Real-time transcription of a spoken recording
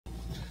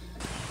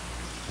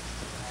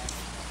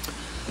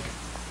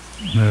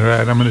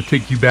Alright, I'm going to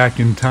take you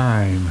back in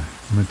time.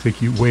 I'm going to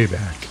take you way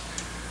back.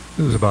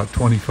 It was about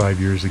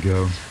 25 years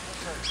ago.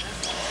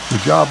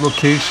 The job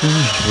location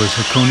was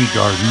Hakone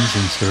Gardens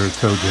in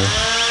Saratoga.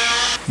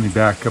 Let me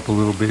back up a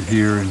little bit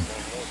here and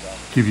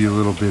give you a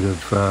little bit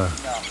of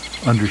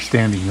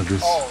understanding of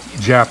this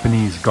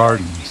Japanese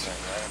gardens.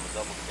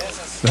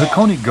 The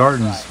Hakone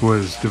Gardens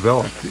was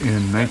developed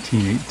in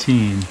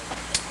 1918,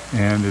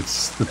 and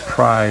it's the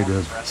pride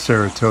of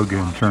Saratoga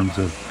in terms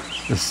of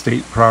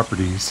estate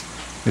properties.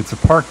 It's a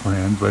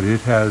parkland, but it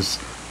has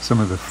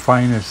some of the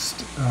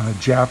finest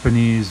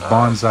Japanese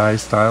bonsai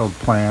styled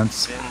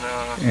plants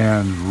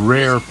and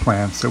rare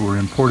plants that were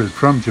imported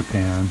from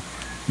Japan.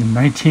 In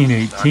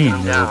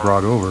 1918 they were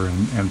brought over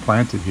and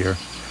planted here,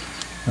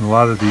 and a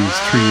lot of these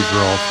trees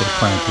were also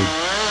planted.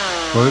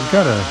 Well, they've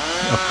got a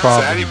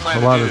problem. A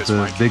lot of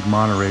the big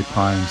Monterey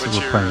pines that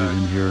were planted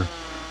in here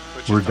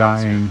were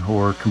dying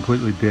or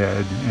completely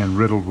dead and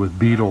riddled with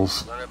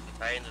beetles.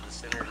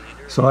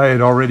 So I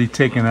had already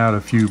taken out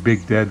a few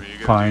big dead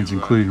pines,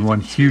 including one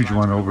huge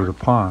one over the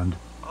pond.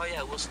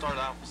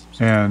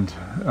 And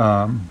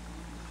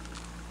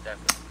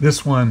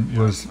this one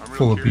was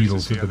full of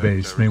beetles at the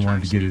base, and they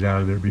wanted to get it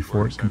out of there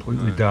before it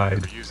completely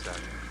died.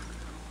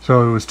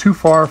 So it was too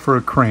far for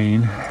a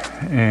crane,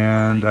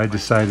 and I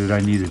decided I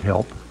needed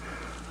help.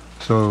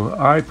 So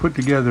I put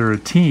together a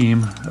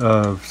team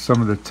of some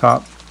of the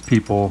top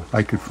people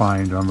I could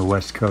find on the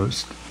West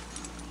Coast.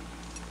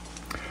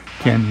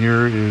 Ken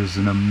here is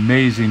an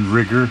amazing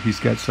rigger. He's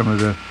got some of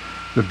the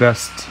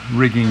best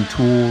rigging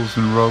tools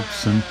and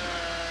ropes and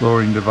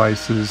lowering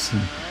devices.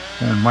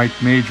 And Mike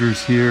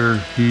Majors here,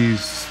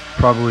 he's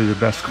probably the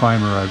best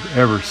climber I've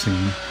ever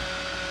seen.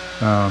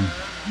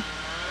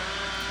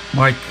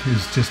 Mike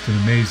is just an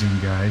amazing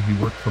guy. He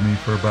worked for me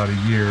for about a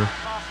year,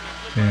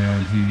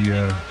 and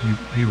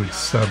he would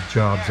sub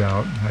jobs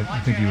out.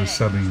 I think he was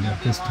subbing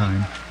at this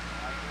time.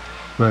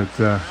 But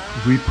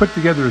we put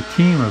together a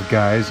team of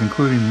guys,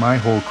 including my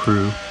whole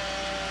crew,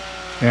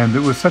 and it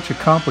was such a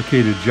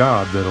complicated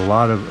job that a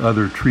lot of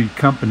other tree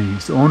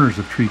companies, owners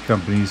of tree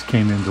companies,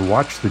 came in to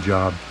watch the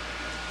job.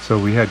 So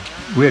we had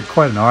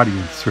quite an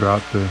audience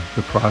throughout the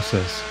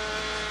process.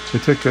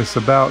 It took us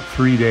about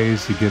 3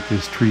 days to get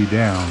this tree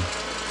down.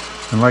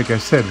 And like I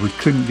said, we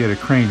couldn't get a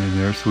crane in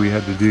there, so we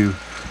had to do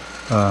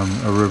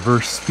a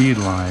reverse speed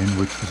line,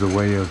 which was a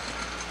way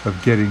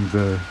of getting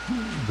the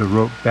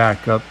rope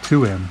back up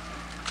to him.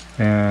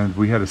 And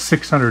we had a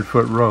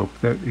 600-foot rope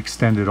that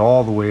extended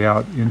all the way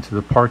out into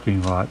the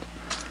parking lot.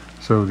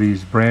 So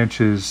these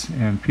branches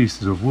and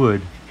pieces of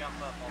wood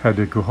had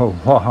to go a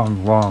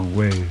long, long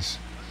ways.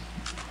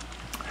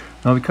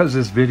 Now, because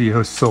this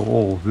video is so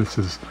old, this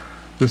is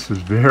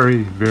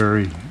very,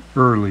 very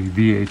early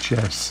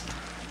VHS.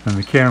 And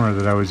the camera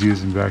that I was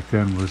using back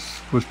then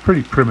was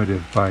pretty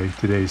primitive by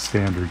today's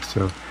standards,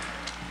 so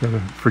gotta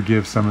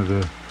forgive some of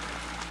the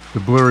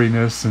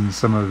blurriness and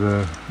some of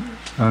the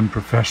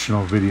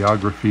unprofessional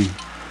videography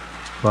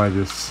by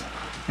this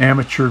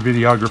amateur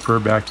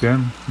videographer back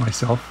then,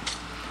 myself.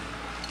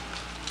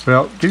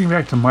 Well, getting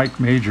back to Mike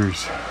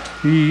Majors,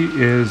 he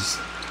is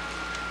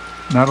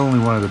not only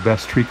one of the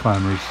best tree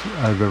climbers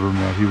I've ever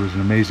met, he was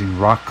an amazing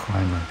rock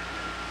climber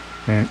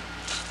and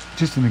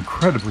just an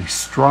incredibly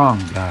strong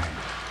guy.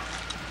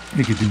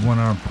 He could do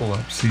one-arm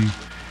pull-ups.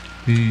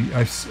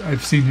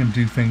 I've seen him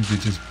do things that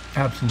just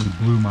absolutely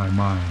blew my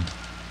mind.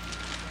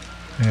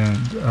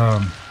 And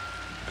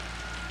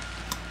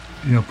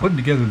putting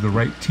together the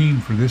right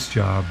team for this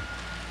job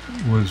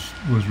was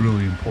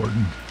really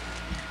important.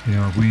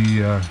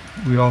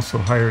 We also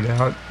hired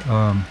out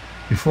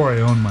before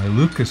I owned my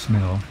Lucas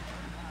mill.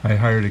 I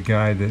hired a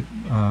guy that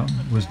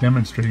was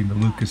demonstrating the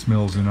Lucas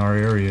mills in our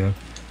area,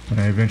 and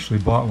I eventually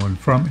bought one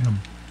from him.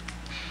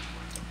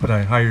 But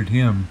I hired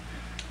him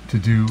to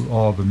do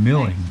all the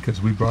milling,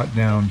 because we brought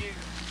down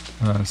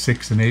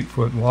 6 and 8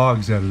 foot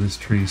logs out of this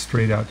tree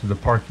straight out to the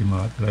parking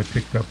lot that I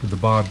picked up with the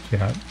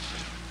Bobcat,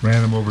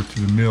 ran them over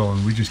to the mill,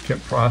 and we just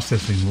kept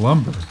processing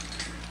lumber.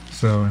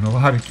 So in a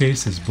lot of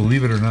cases,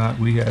 believe it or not,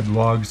 we had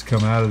logs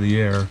come out of the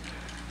air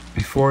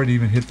before it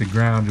even hit the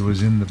ground. It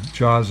was in the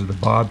jaws of the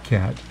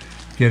Bobcat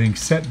getting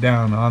set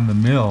down on the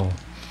mill,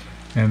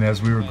 and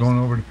as we were going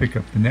over to pick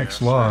up the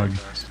next log,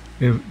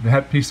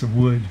 that piece of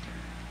wood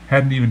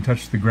hadn't even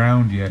touched the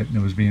ground yet, and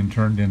it was being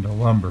turned into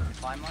lumber.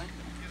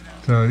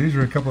 So these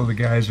are a couple of the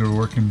guys who were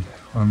working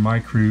on my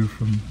crew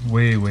from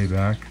way, way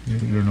back.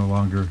 They're no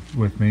longer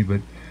with me, but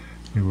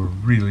they were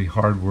really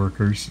hard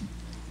workers.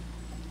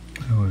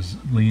 It was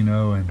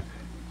Lino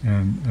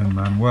and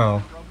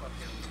Manuel.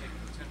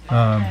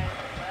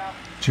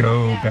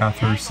 Joe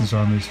Bathurst is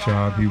on this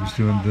job. He was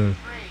doing the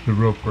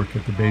rope work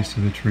at the base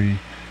of the tree.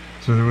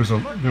 So there was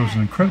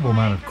an incredible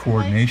amount of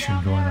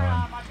coordination going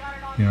on.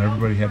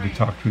 Everybody had to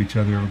talk to each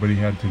other. Everybody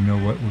had to know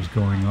what was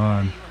going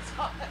on.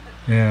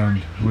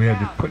 And we had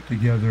to put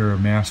together a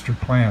master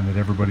plan that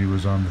everybody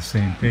was on the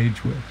same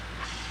page with.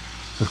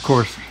 Of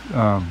course,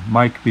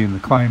 Mike, being the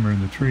climber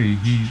in the tree,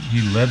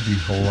 he led the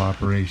whole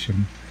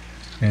operation,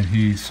 and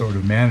he sort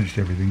of managed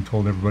everything,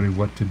 told everybody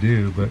what to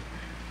do. But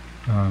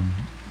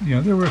You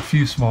know, there were a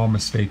few small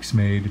mistakes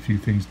made, a few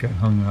things got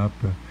hung up,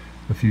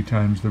 a few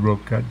times the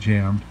rope got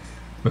jammed,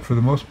 but for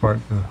the most part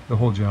the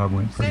whole job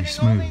went pretty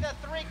smooth.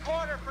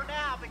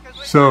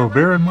 So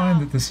bear in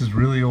mind that this is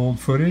really old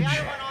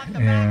footage,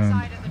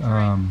 and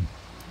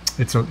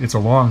it's a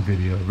long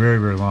video, very,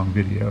 very long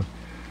video,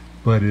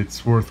 but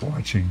it's worth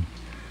watching.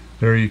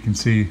 There you can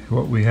see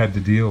what we had to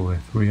deal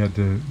with. We had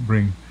to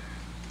bring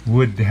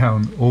wood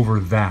down over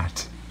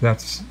that.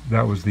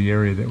 That was the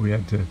area that we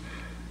had to,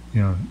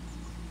 you know,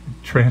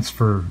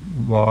 transfer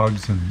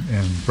logs and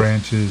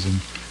branches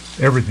and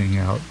everything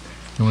out.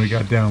 And when we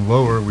got down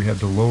lower, we had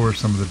to lower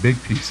some of the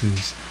big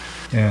pieces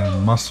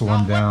and muscle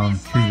them down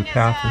through the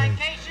pathway.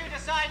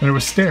 And there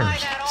was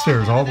stairs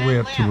all the way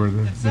up to where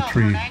the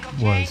tree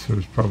was. There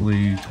was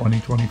probably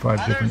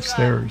 20-25 different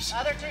stairs.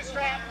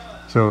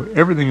 So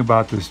everything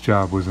about this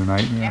job was a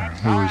nightmare.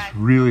 It was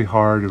really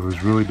hard, it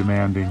was really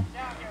demanding,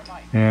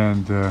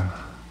 and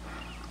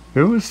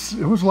it was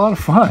a lot of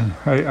fun.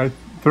 I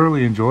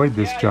thoroughly enjoyed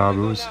this job.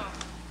 It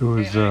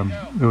was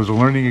a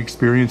learning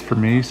experience for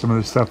me. Some of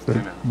the stuff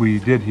that we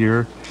did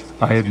here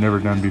I had never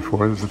done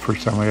before. This was the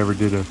first time I ever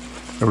did a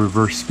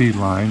reverse speed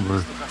line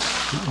where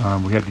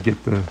we had to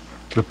get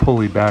the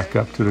pulley back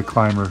up to the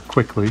climber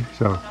quickly.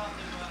 So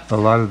a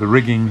lot of the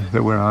rigging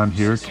that went on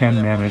here, Ken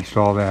managed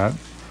all that.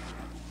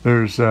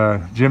 There's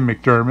Jim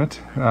McDermott.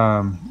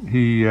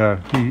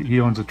 He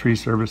owns a tree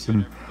service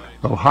in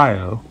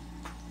Ohio.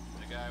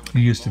 He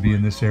used to be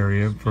in this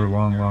area for a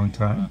long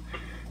time.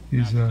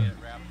 He's a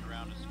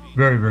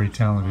very, very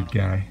talented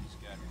guy.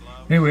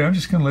 Anyway, I'm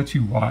just going to let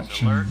you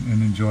watch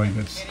and enjoy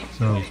this.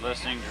 So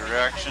listening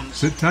directions.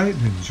 Sit tight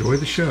and enjoy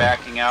the show.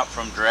 Backing out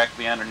from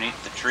directly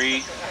underneath the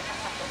tree.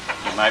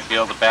 You might be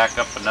able to back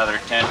up another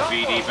 10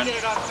 feet even.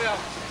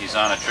 He's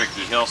on a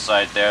tricky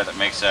hillside there that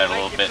makes that a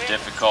little bit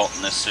difficult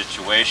in this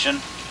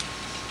situation.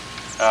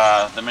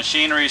 The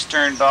machinery's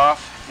turned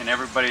off and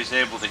everybody's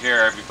able to hear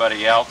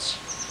everybody else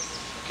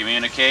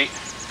communicate.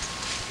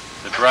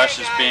 The brush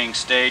is being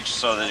staged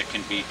so that it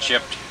can be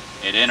chipped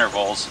at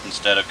intervals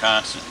instead of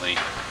constantly,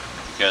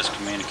 because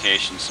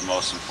communication is the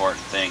most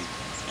important thing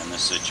in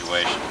this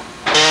situation.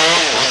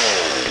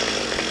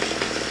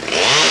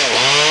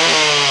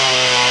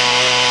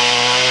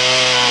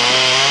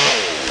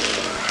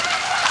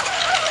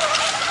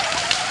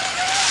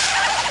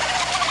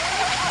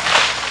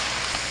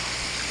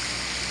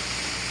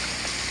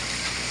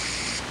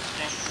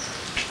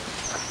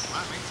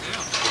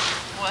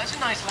 Well, that's a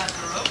nice last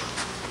rope.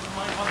 You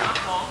might want that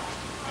long.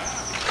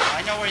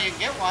 I know where you can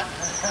get one.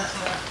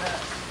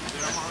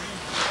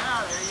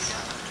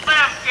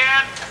 Clamp,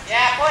 Ken.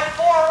 Yeah, put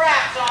 4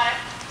 wraps on it.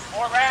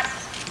 4 wraps.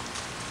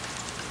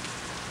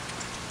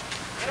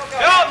 It'll go.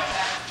 Go.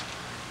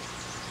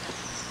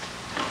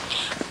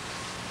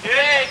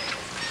 Good.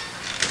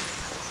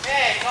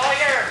 Okay, it's all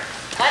yours.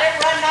 Let it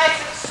run nice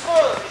and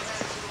smooth.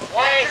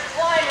 Watch your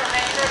climber,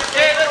 make sure it's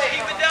Okay, let's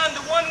keep it down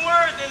to one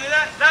word, and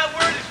that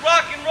word is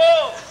rock and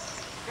roll.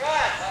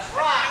 Good, let's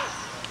rock.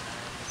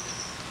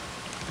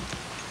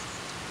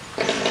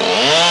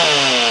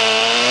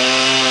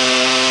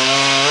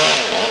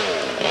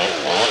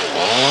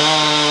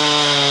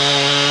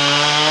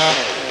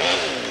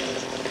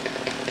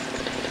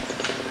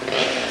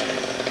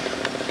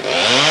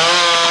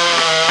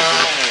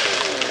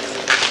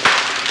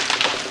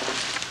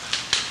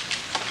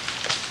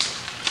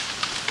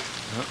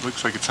 That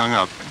looks like it's hung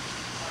up.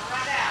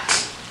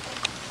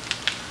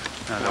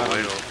 No, the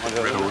weight will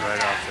rip it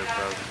right off there,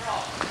 probably.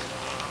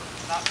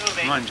 Stop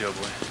moving. Come on, Joe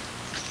boy.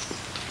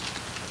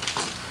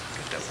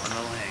 Get that one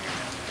little hanger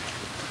down there.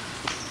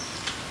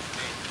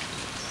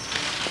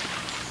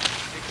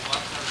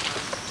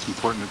 It's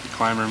important that the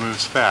climber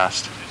moves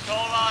fast. Just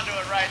hold on to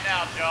it right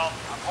now, Joe.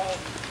 I'm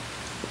holding.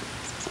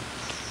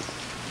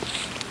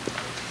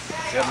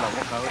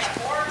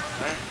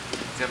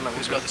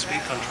 Who's got the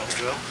speed control,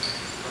 Joe?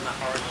 On that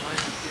hard line?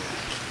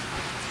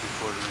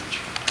 3/4 inch.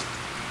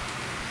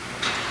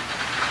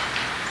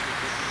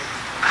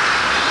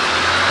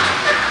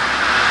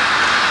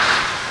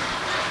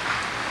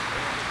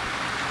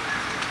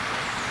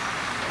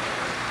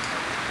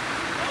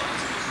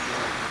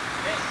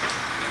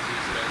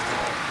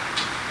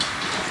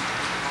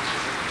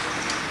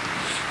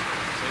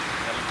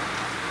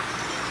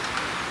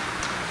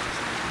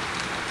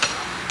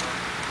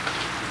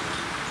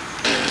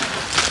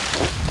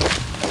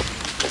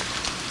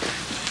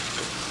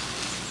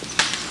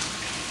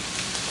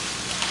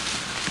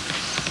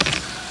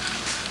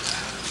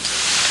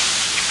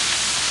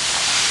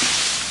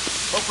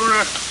 Open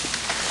it.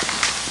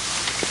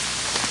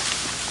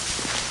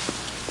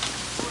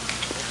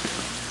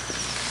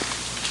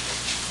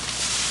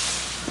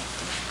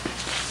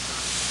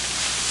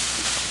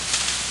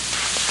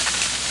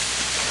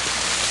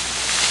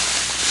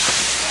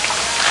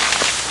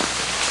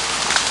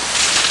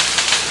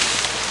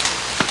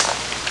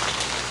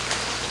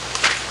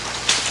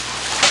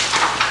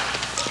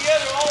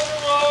 Together, all in a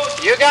row.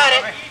 You got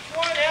it. Each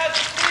one has a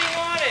thing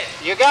on it.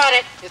 You got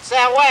it. It's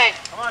that way.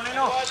 Come on,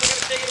 Nino. Otherwise, we're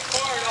going to take it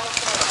apart all the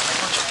time.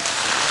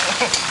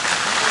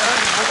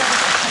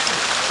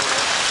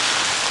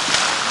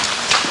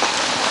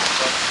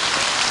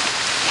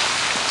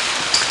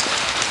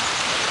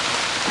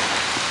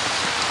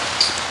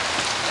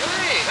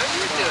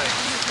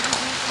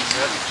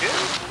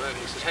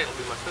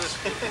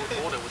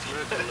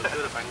 going to look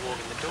good if I can walk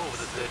in the door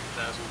with a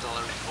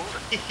 $30,000 recorder.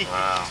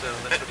 Wow. So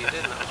that's what he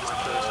did, and that was my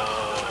first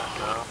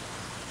job.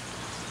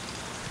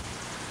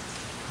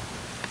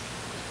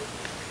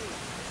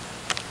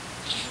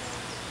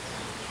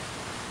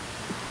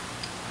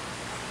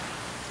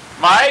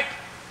 Mike?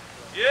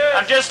 Yes.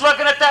 I'm just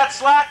looking at that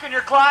slack in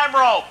your climb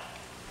rope.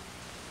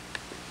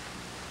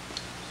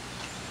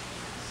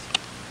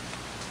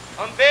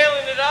 I'm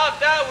bailing it out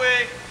that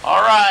way.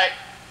 All right.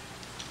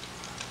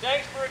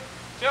 Thanks for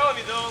telling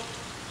me, though.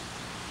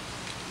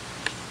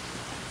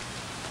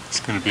 It's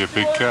going to be a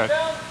big cut.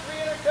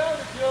 300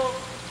 pounds, Joe.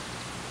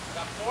 I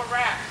got 4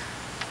 wraps.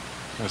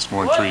 That's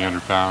more than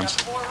 300 pounds.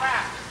 4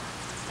 wraps.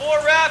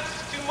 4 wraps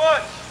is too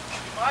much.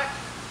 Too much?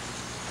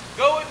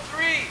 Go with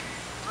 3.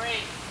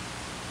 3.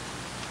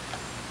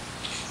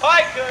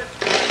 Hi, good.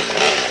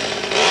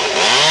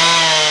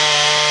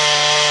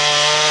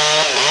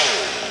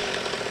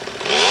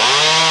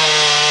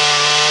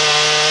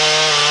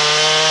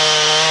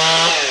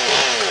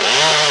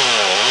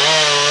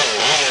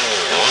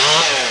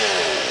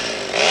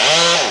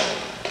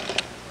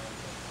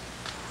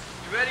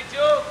 You ready,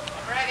 Joe?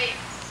 I'm ready.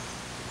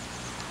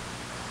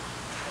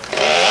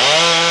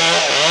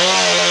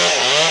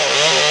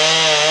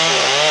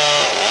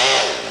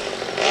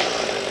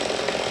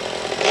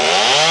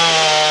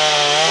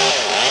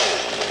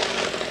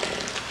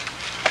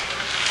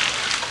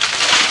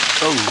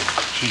 Oh,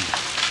 gee.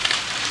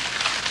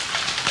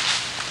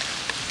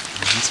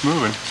 It's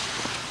moving.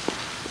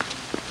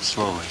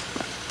 Slowly.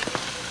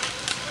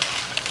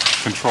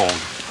 Controlled.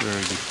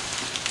 Very good.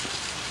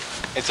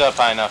 It's up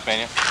high enough,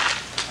 Manuel.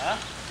 Huh?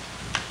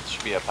 It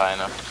should be up high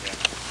enough.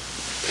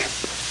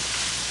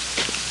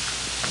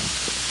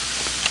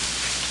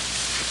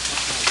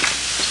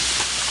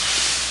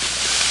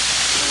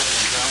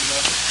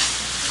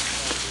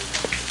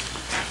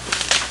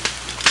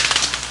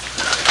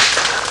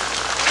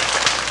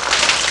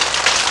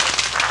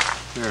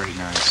 Very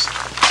nice.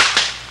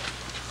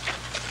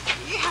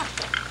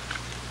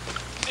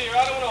 Here, I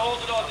don't want to hold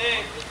it all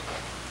day.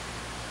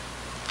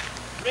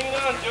 Bring it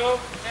on, Joe.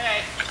 Okay.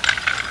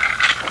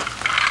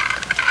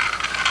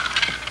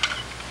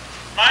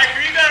 Mike,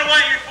 are you gonna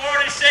want your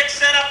 46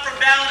 set up from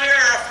down here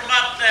or from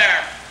up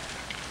there?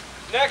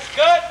 Next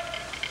cut?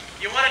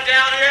 You want it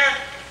down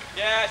here?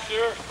 Yeah,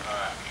 sure. All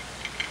right.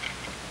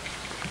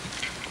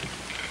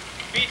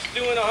 Beats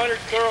doing 100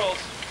 curls.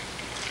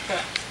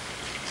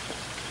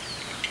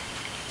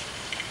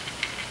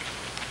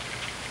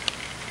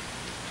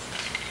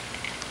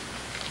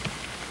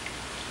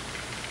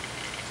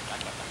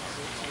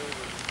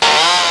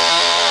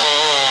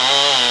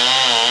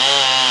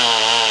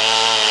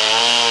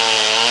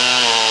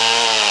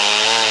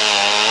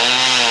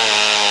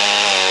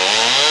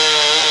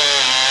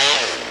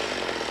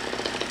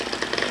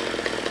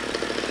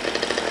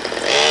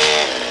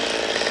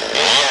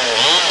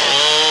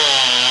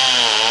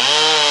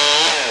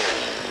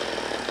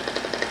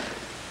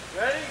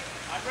 Ready?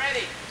 I'm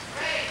ready.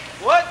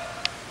 What?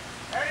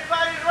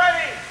 Everybody's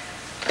ready.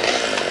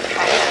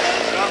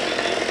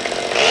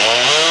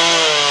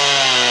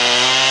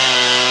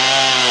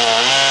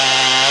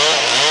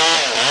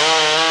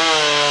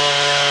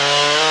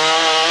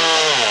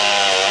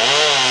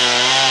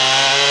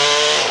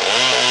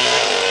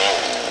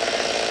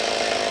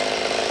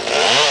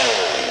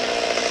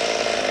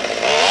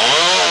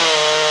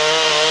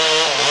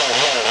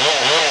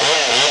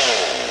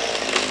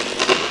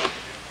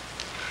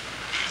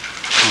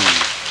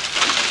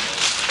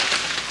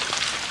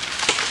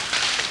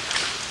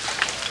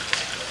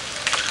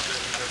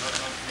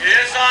 It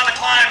is on the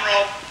climb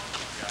rope.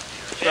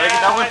 Yeah, I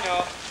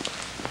know.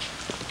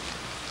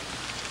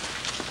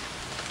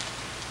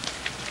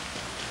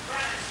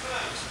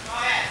 Go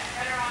ahead.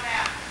 Get her on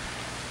out.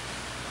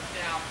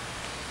 Down.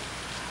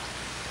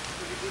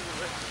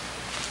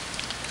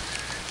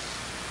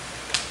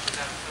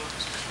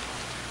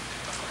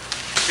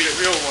 Be a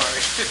real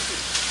worry.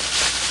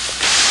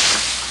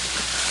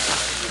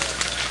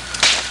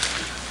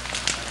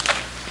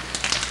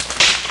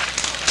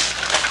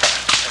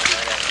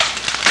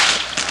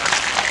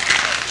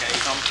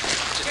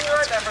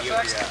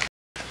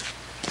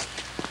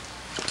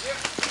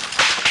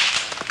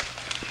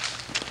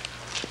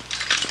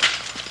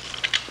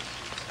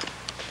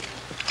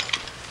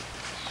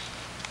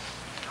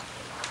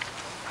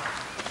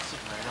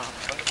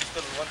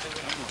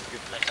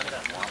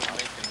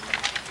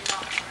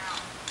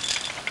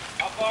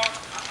 How far?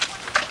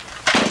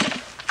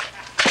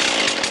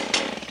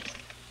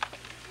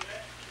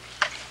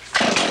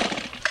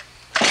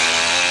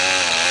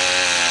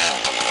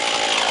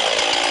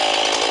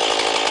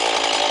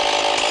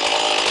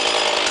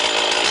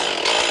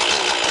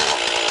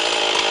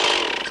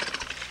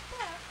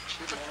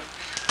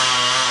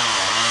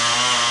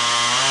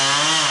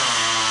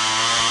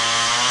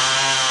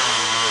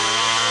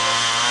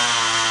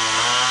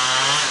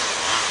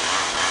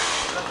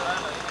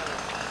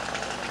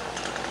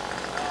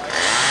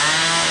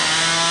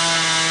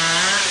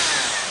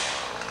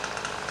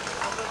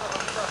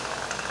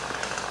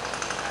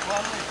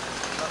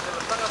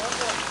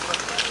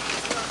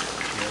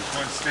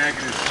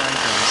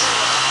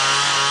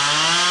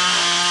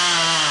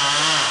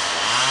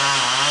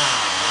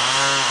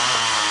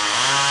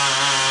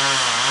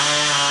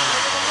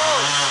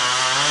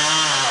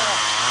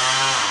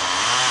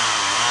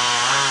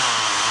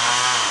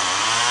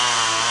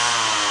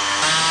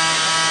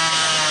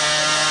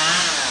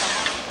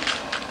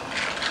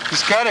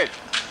 Just cut it.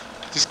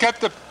 Just cut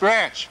the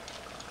branch.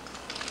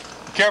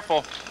 Be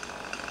careful.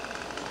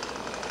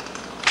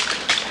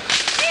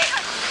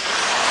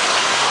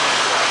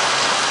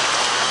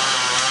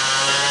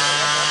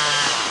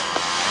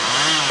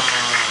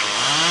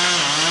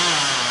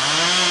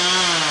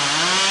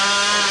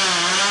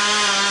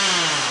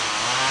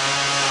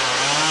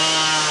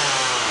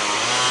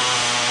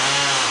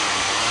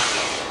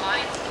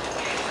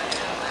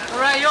 All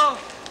right, yo.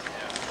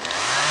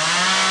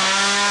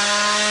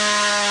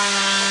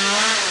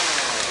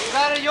 You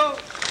got it, yo.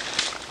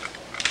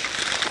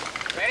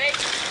 Ready?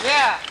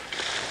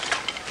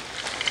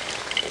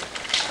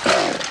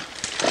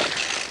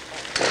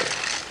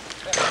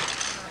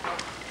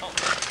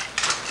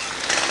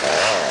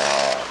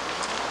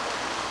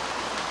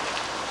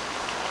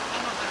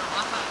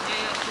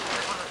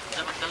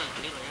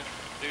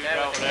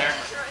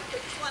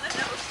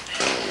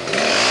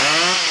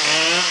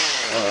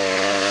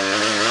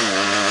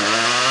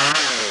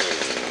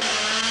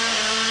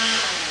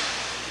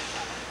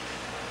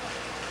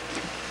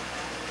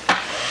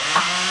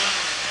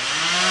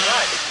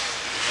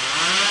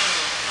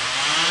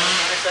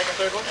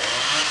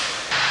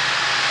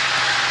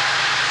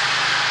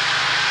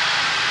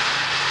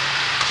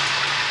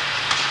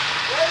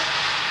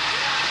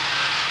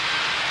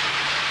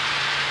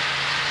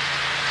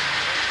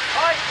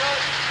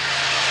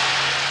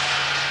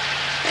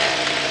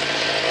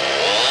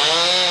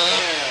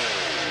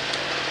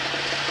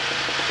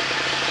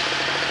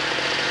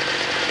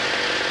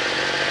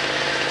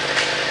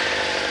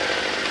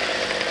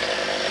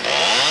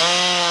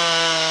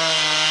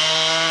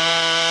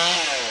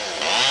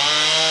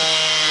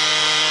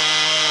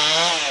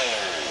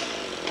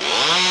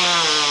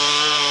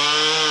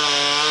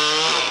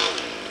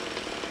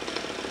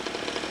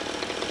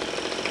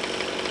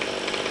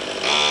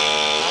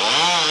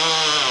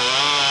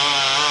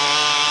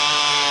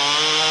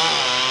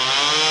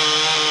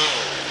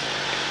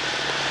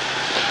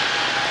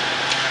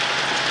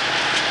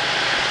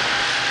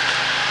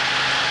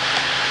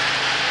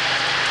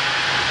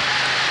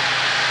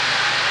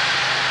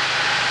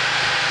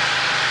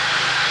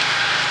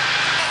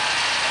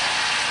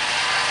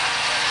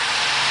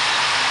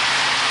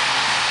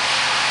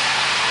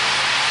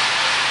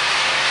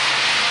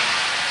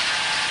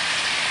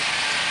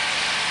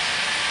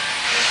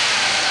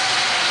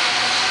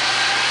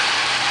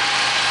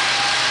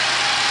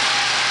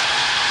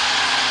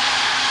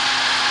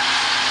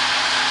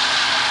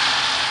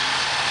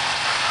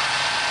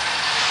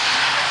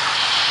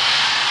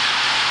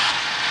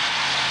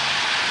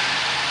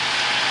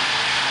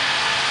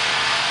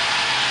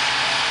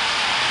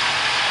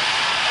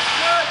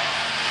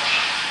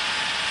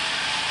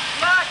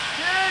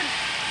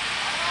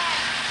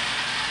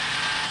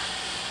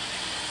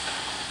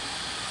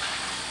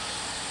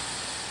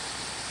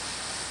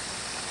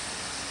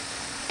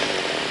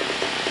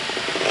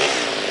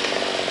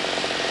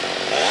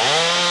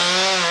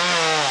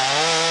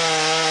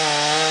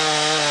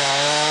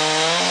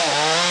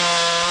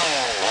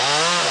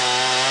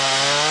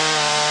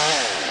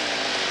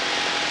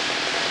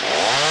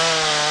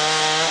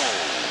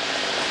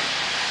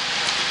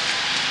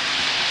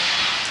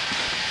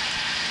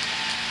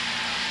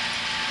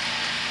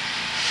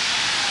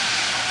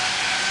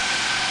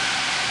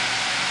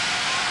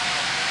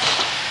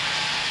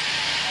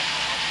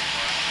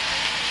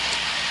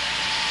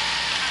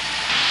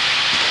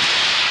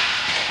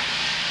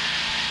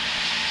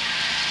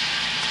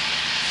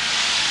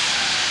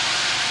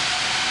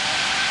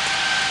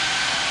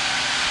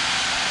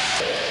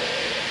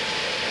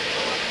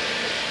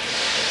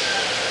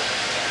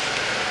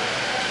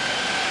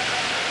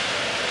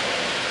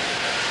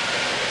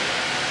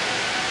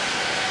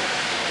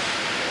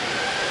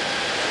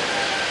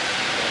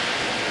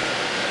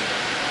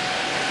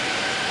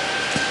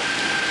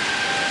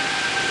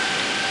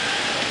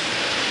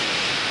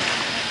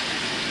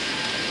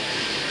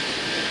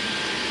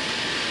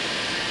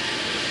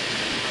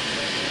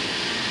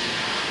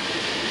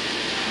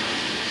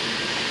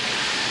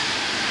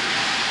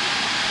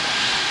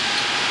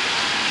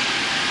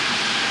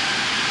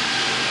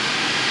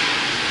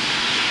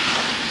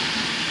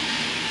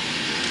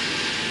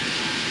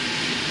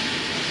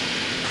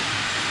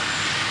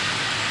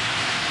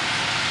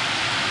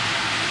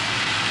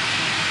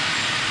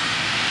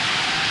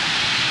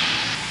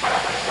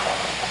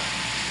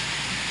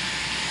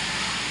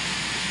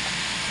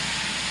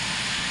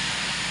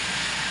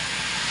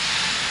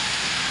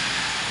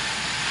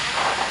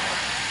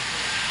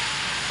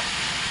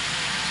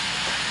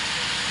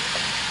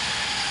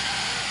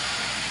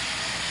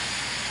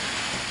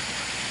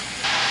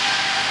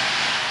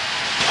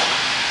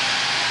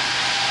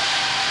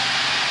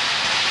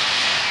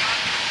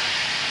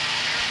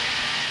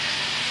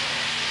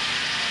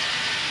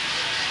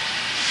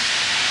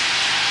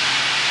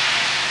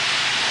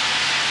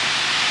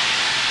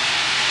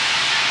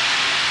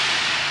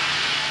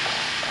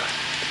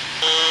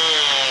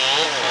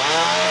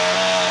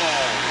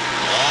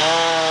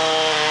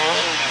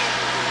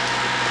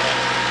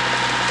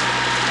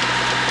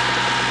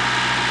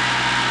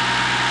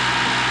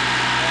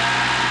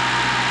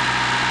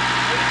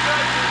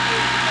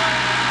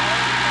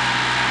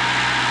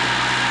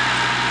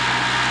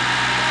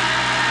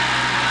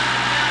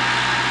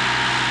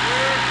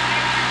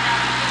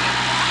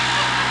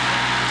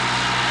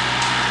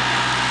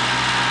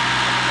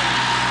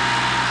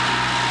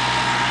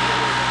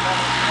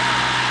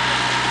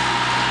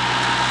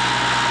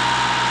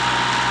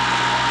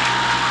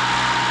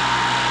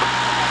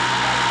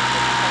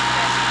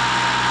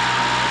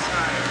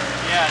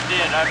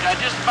 I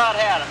just about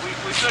had it. We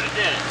could have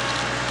did it.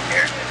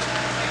 Here.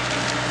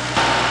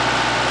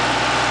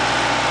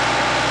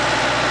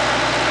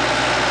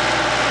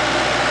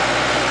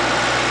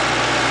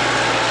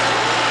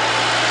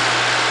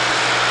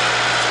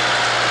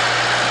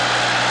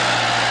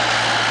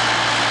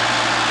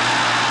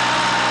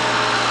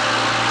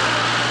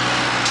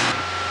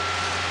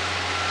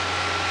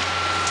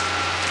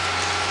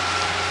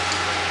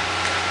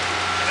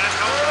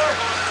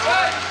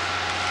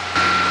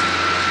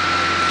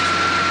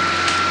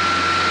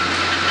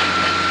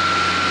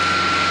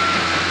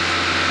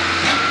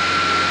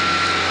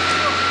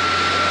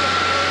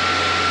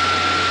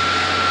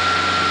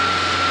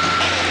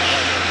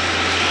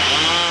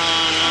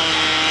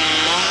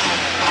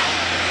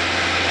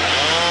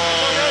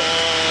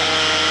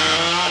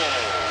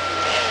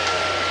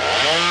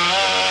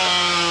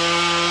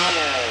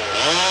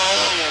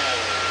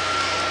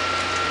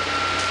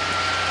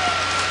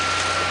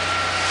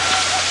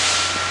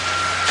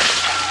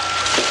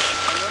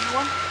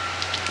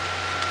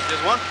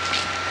 Just one?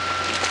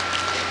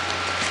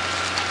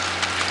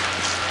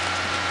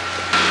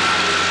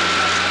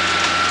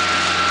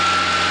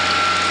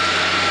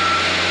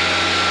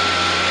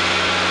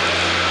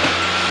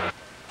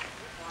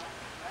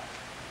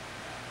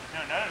 No,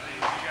 none of these.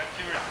 You got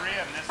 2 or 3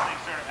 of them. This thing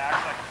sort of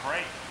acts like a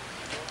brake.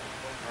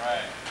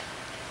 Right.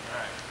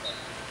 Right.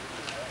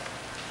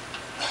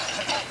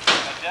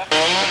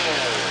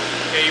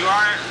 Okay, you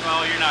aren't,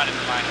 well, you're not in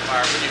the line of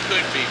fire, but you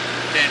could be,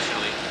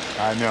 potentially.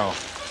 I know.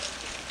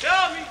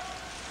 Show me.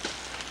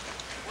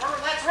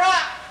 Let's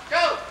rock.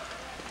 Go.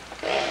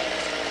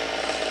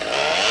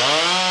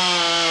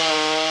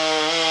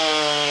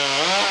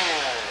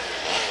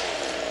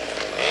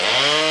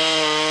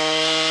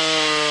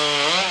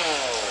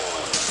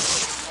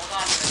 Hold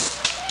on. I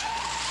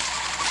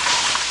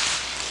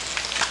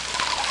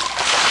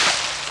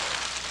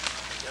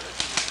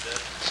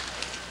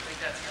think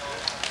that's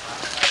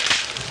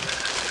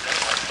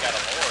Got a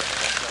lower.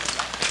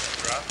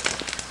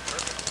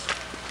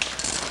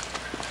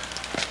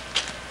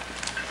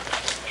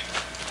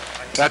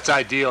 That's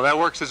ideal. That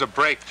works as a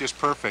brake just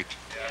perfect.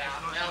 Yeah,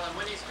 well, and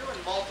when he's doing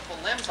multiple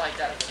limbs like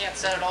that, he can't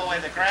set it all the way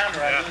to the ground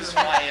or I lose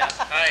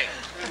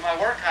my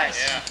work height.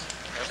 Yeah.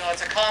 So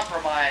it's a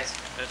compromise.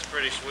 That's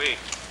pretty sweet.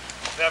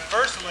 That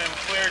first limb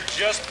cleared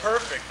just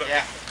perfect, but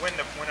Yeah. when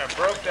I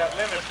broke that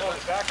limb and pulled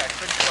it back, I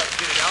couldn't quite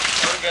get it out.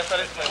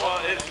 Well,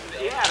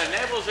 yeah, it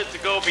enables it to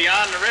go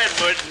beyond the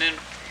redwood and then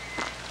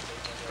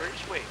pretty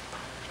sweet.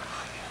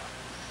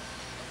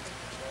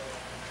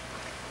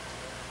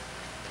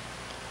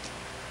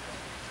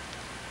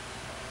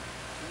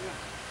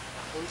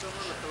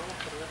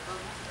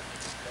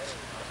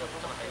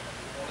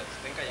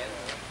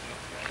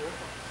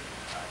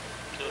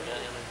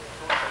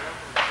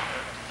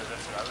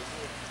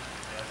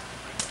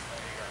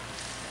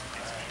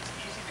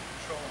 Easy to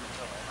control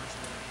until the first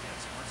limb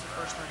hits. Once the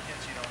first limb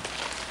hits, you don't.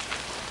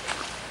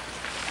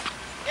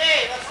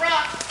 Hey, let's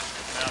rock.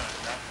 No,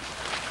 it's not.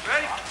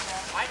 Ready?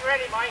 I'm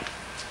ready, Mike.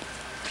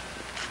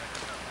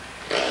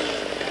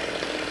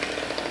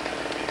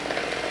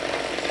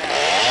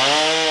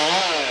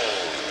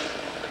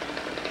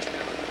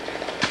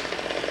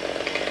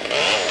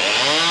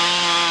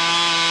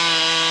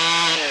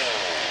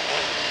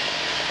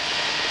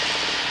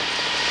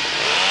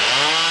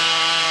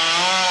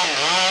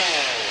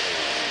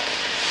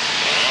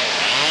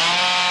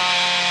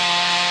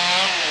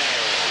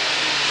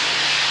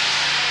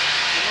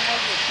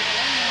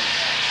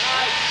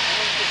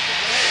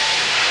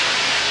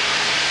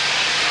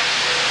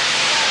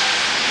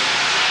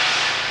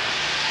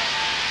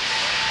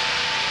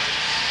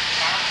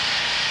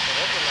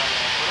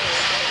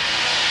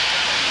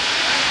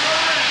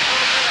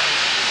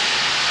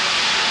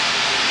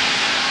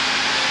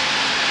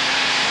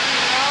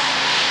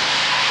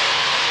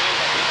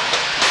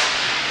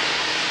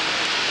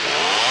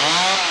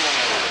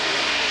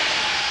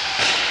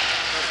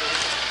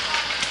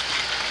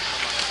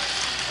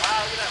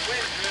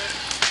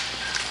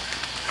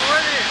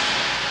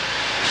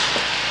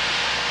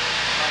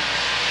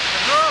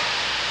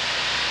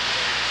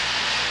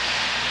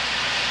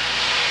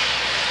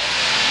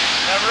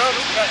 That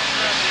rope's cut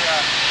through the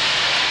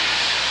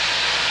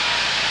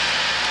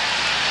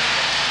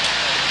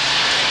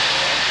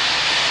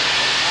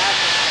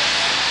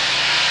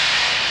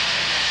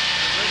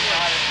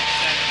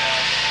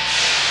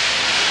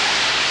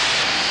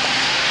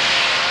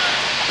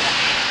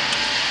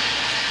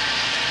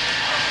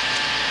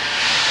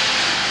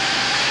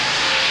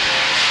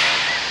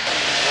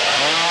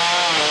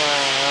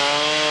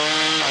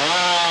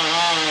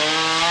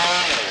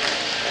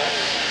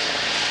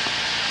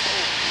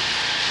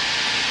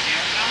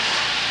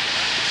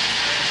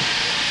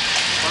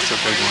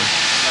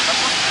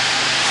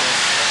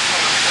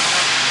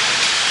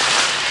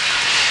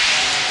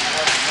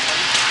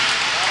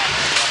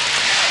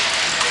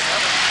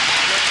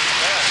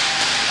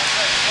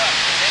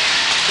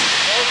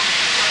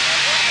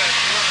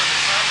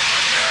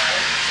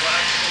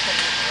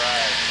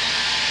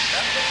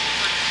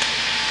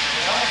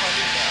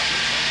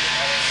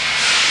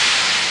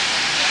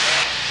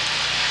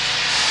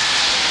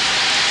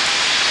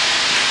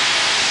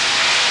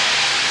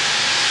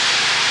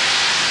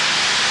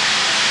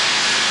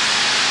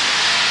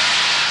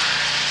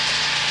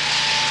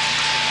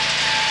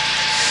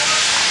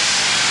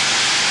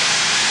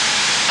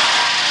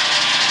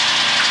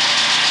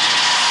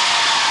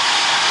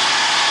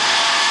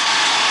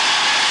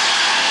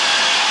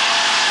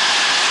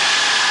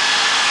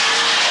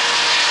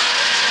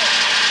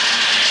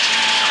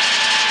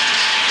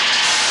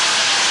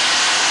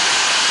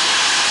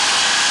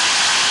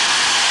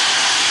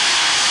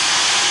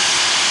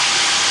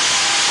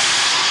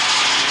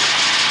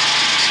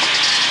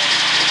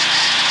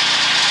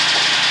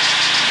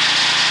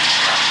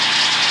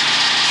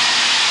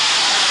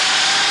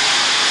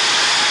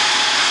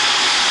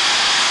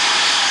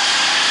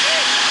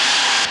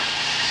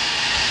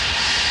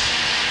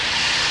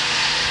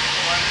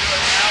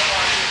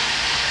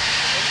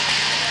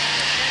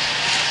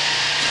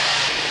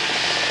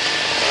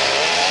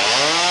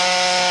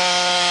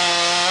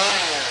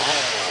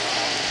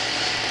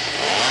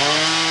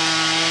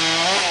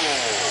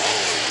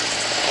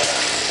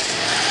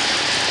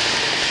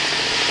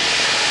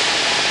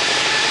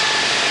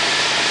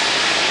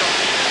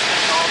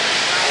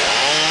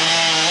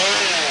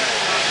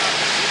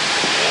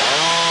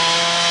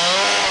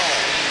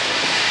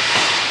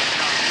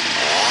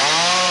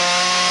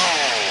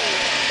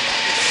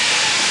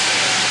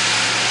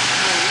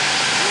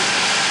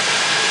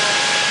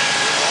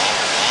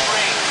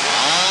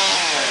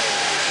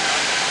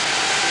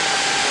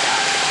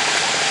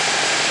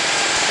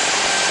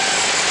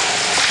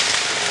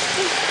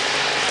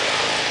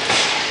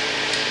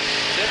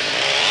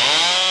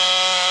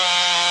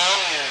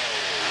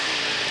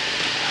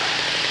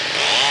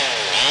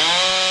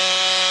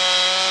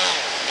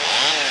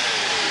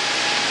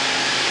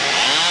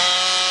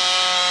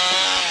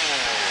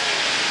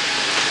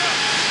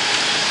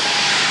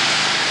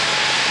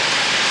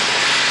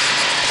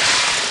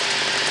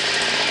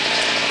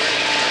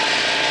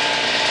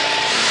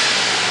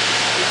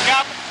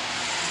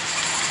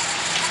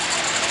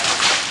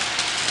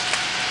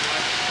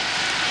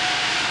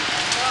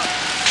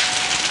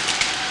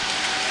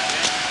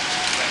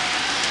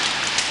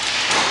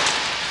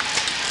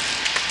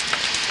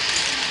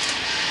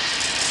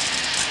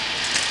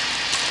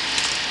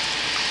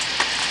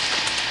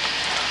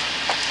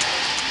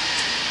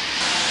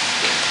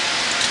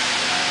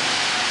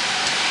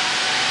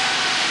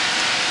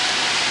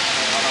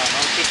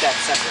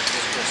separate,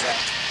 just for a sec.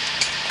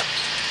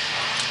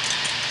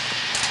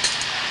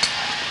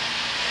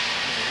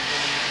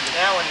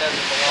 That one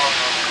doesn't belong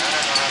on there. I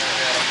don't know how to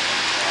get it.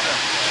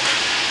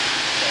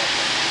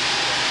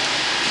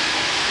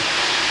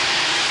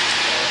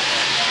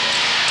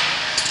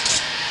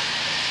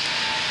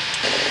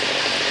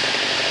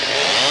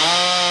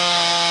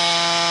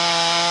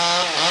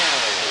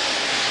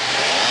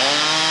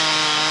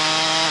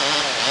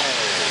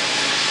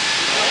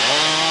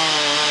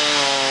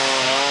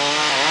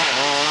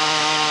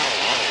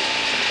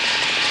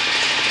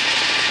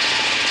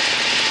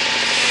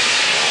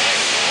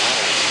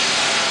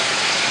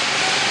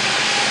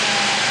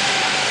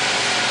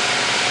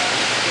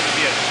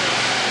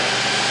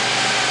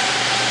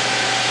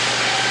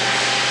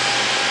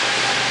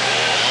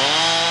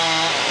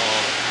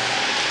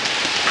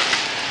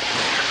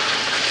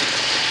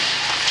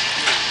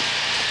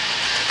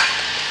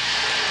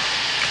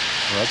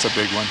 Well, that's a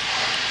big one.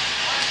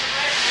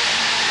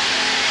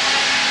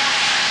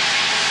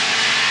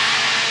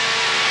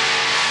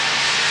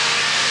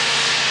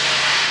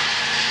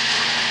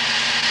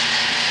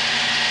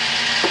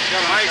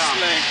 Got Mike's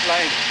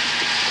line.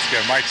 Let's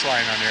get Mike's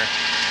line on there.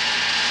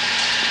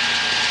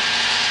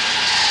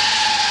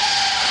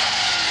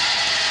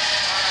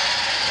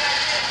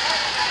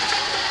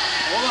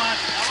 Hold on.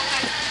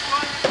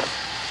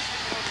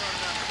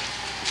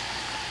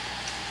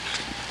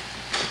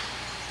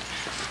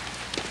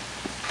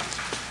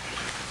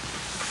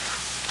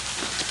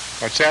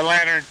 Watch that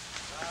lantern.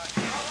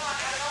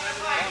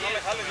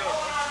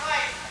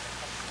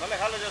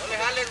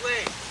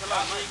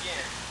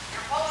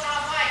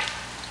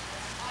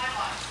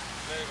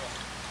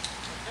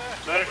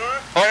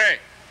 Okay,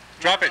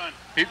 drop it.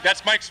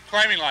 That's Mike's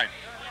climbing line.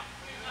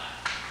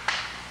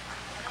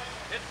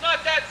 It's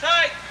not that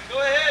tight. Go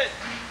ahead.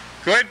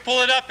 Go ahead and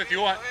pull it up if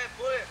you want. Go ahead,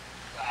 pull it.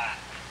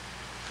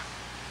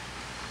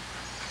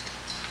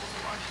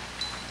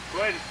 Go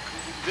ahead.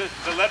 Just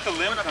let the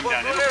limb come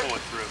down. It'll pull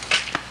it through.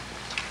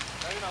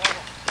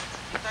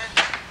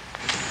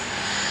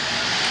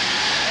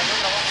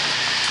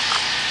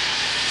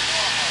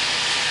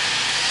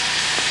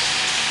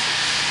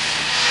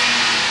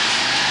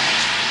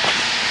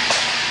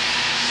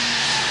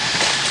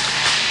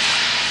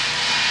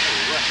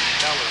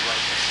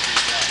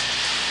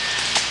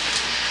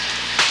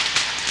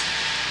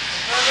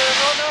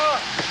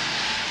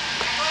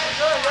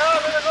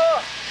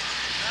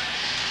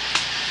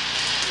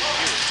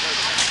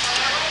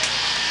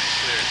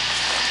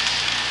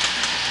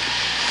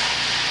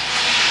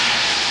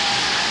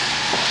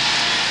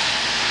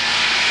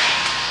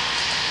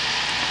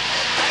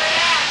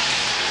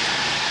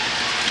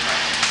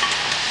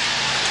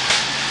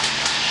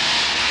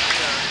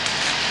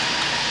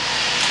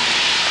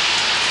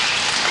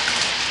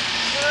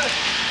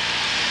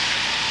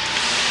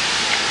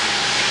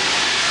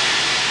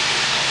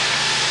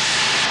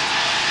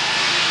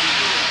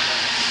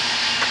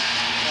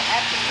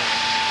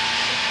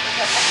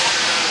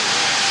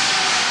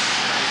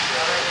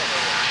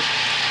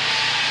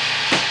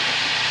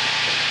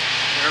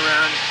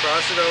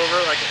 Cross it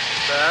over like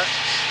that,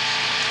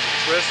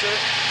 twist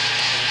it,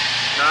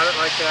 knot it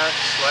like that,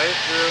 slide it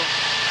through,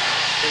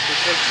 take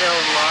your pigtail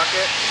and lock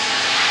it,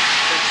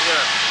 fix it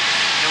up.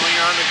 And when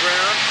you're on the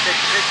ground, take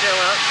the pigtail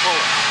out and pull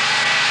it.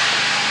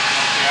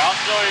 Okay, I'll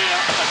show you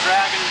a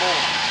dragon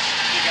bolt.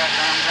 You got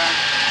John?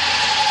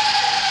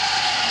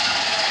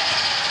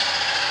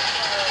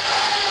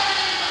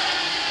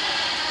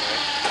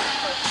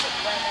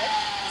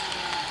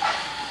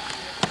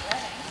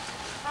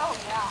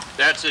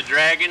 That's a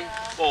dragon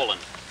bowling.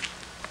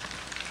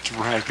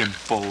 Dragon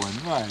bowling,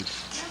 right.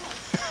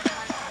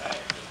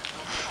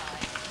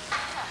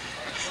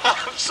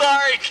 I'm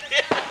sorry,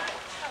 kid.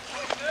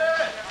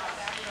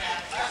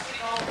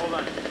 Hold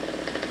on.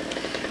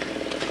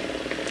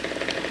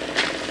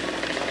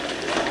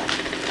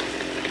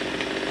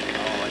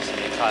 Oh, I see.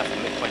 They tie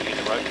from midpoint to get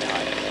the rope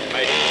behind it.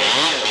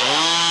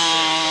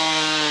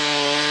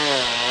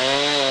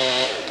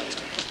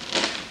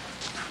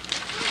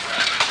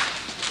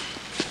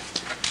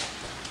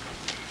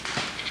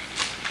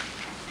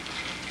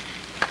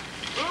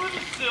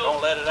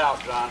 Don't let it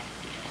out, John,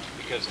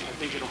 because I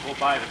think it'll go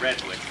by the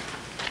redwood.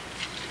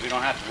 We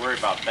don't have to worry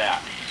about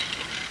that.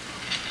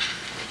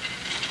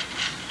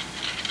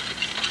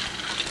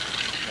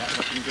 That's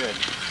looking good.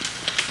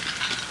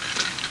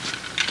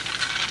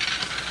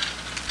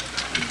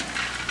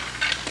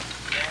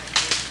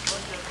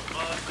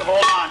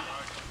 Hold on.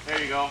 There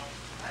you go.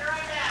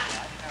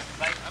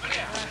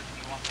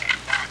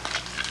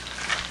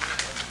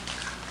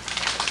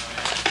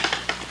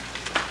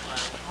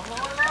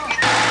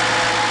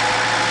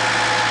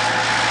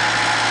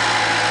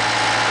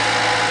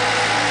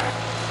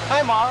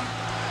 Hi, Mom.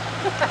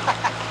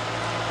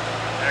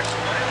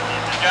 Excellent.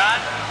 John?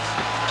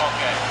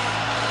 Okay.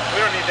 We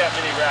don't need that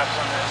many wraps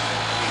on this.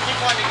 You keep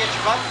wanting to get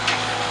your bumper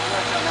fixed. You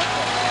want to tell that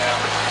one?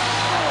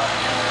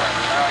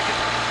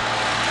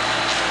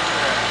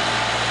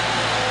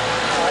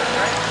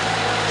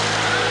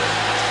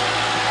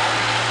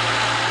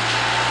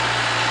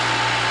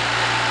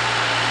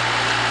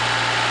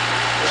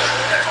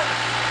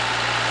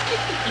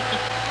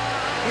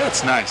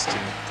 That's nice,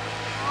 Jim.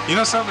 You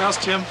know something else,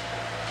 Jim?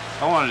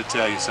 I wanted to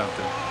tell you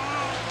something.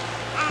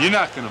 You're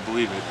not going to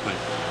believe it, but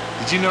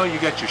did you know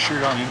you got your shirt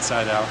on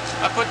inside out?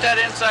 I put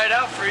that inside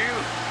out for you.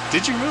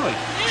 Did you really?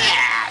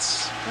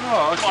 Yes!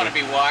 Oh, I want to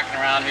be walking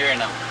around here in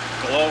a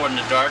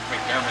glow-in-the-dark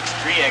McDermott's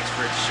tree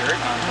expert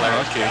shirt on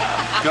Claire's okay.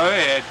 job. Go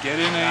ahead,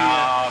 get in a...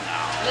 No.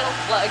 Little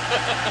plug.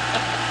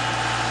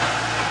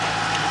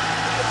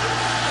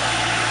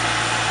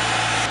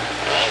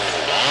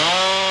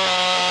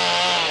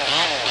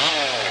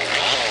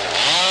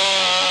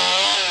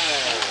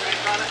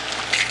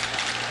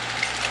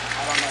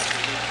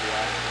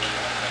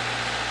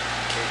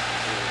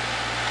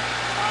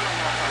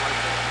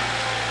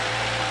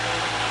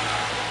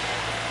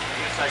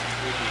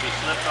 We can be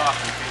slipped off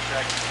in 2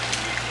 seconds.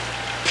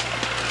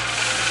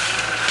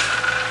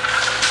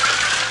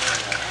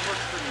 That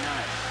works pretty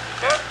nice.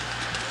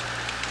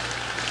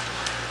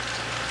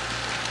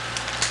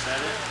 Is that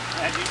it?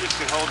 And you just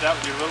could hold that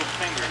with your little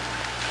finger.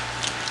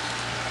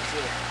 That's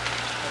it.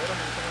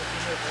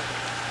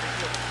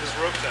 This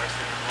rope's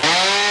actually.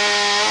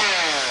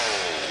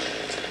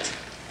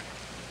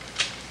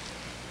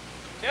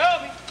 Tell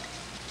me.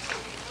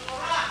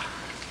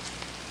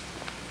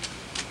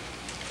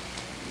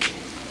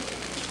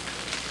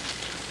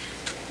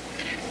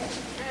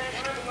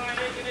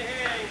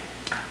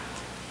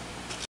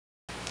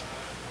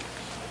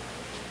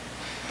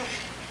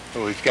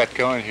 What we've got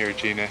going here,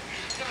 Gina,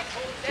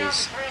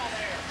 is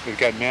we've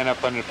got men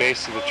up on the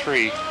base of the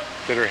tree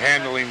that are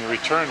handling the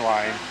return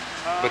line,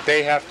 but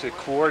they have to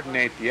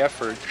coordinate the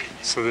effort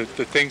so that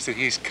the things that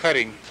he's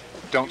cutting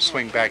don't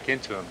swing back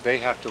into him. They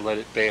have to let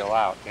it bail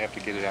out. They have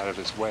to get it out of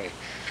his way.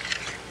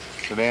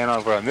 The man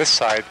over on this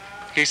side,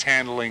 he's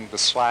handling the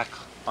slack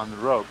on the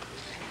rope.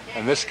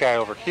 And this guy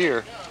over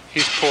here,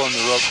 he's pulling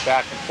the rope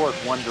back and forth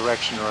one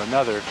direction or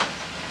another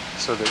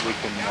so that we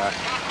can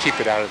keep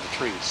it out of the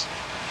trees.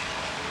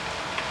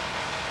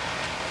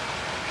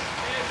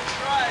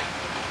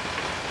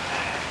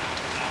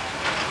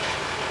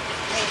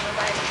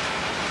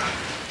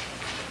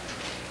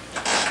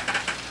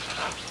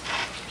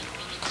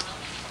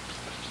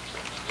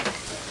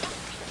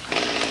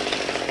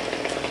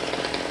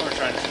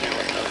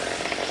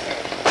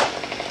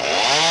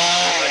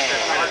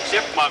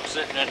 Chipmunk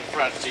sitting in the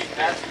front seat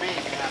there. That's me.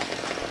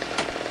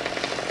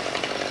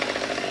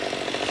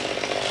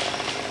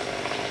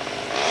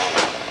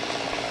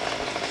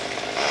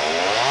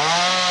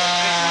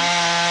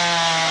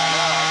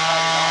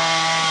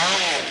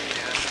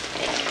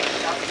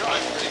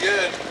 Pretty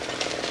good.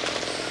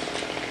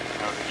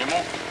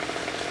 Jimmel?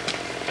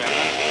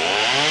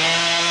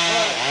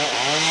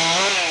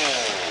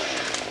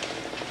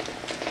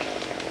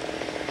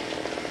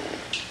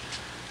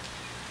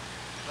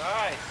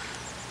 Nice.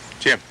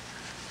 Jim.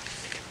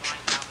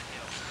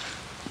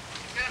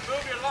 You gotta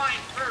move your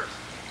line first.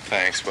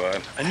 Thanks,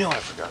 bud. I knew I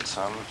forgot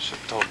something. Should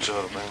have told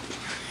Joe, man.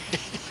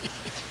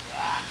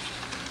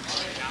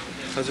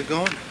 How's it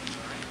going?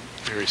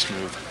 Very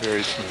smooth,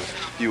 very smooth.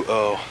 You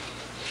owe.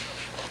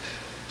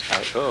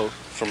 I owe.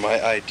 For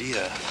my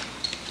idea.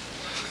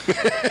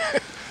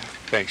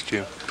 Thanks,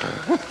 Jim.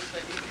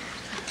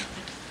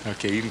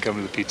 Okay, you can come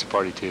to the pizza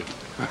party too.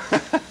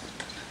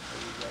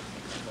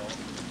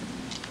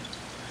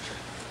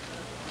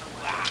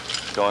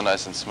 Going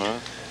nice and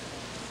smooth?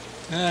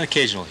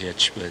 Occasional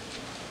hitch, but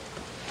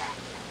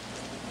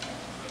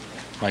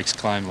Mike's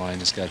climb line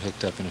has got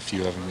hooked up in a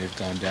few of them. They've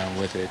gone down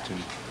with it,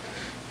 and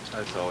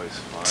That's always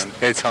fun.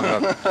 It's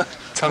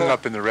hung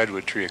up in the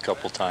redwood tree a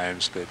couple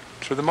times, but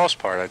for the most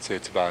part, I'd say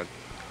it's about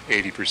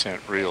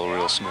 80%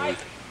 real smooth.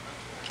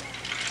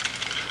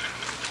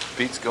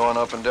 Beats going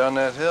up and down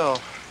that hill.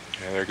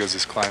 Yeah, there goes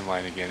this climb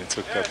line again. It's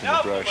hooked up in the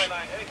brush.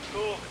 Hey,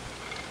 cool.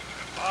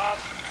 Bob.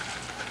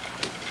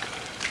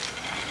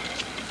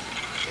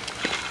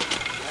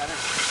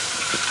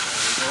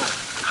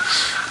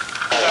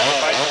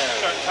 If I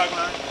start tugging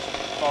on it, just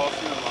follow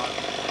through the line.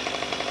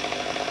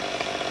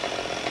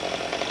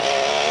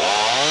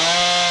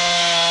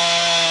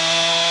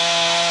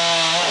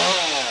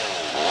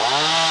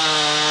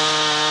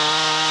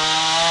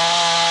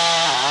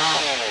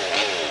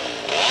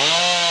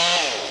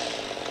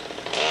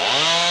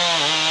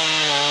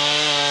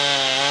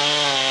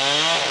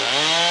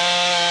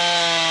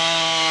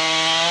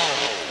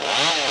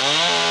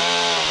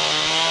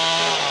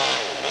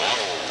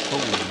 oh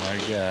my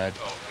God.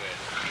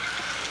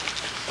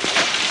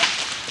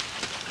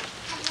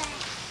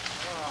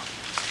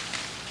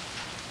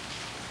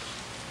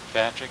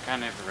 Patrick, I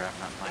never wrap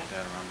nothing like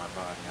that around my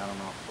body. I don't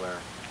know if Blair.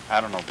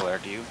 I don't know, Blair,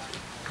 do you?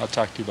 I'll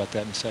talk to you about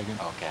that in a second.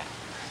 Okay.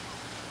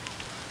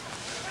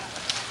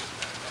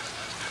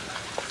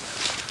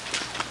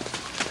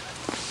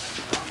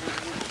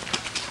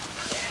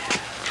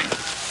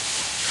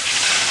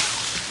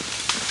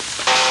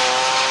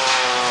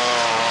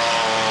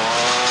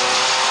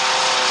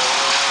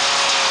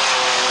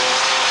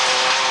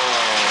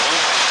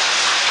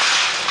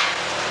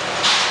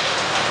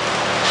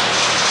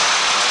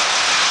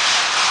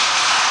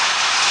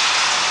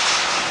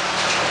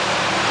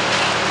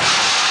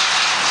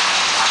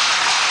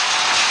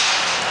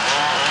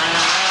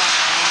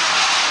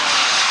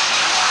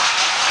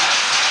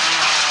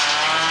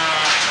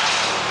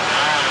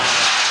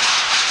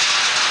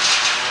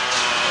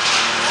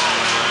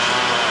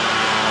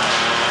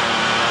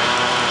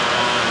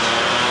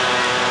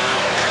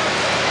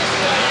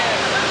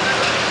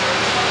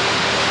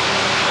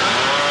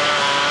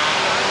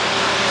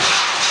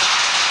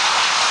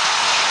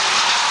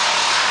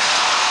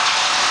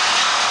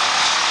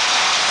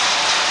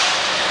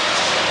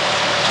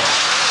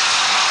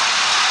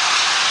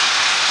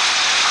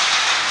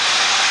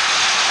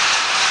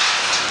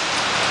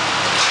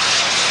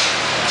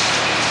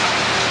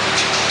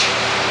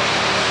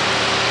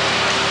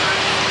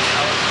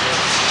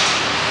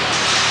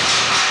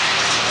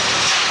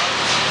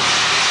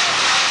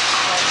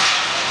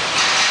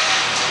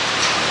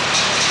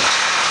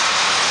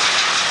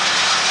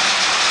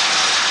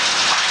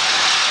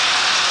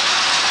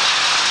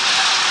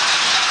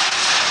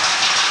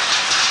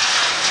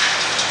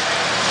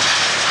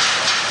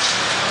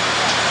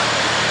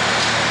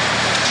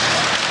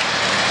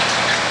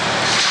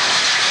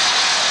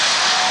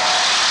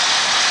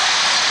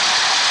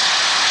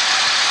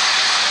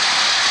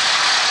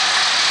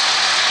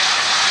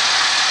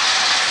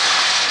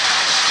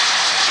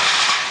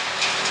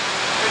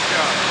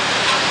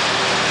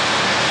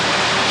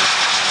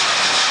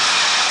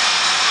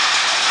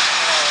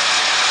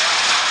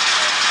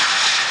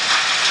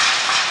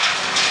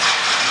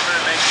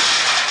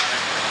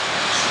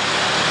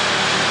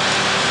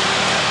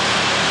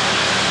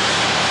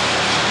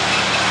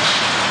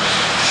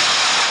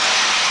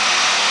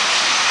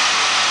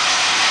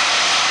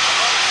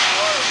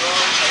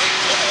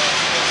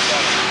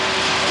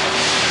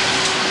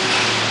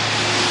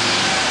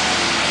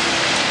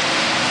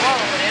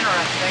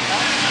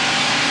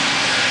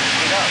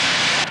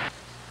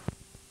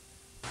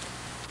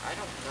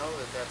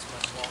 that that's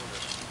much longer.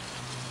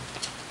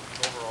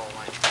 Overall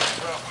length.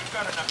 Well, we've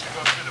got enough to go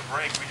through the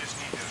brake. We just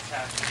need to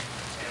attach it to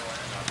the tail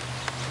end of it.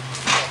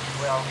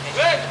 Well,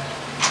 Good!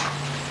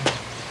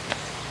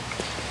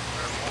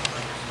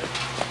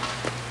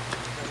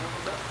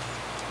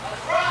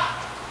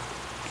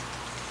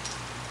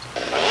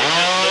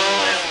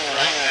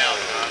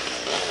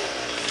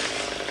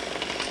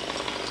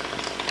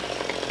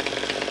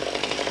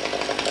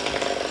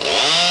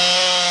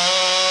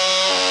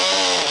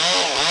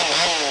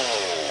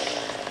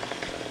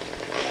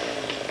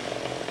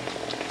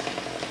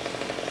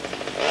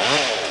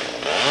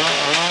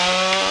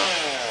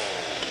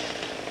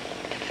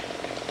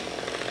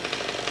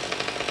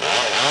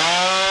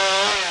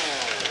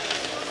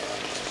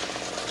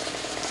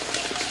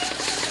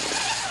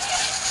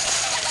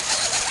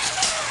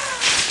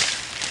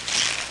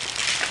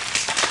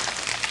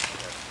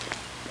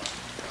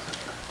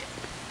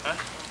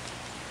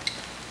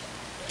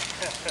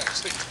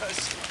 actually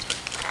does.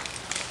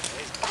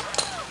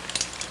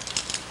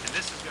 And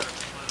this has got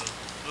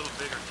a little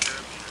bigger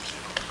carabiner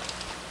too,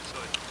 so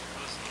it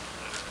goes a little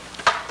better.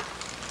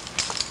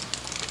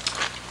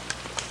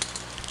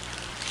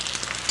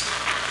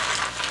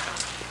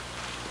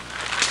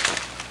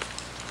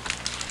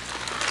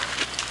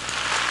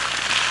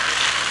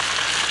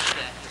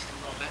 Just a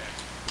little bit.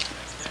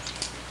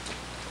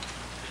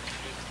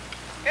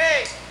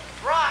 Hey,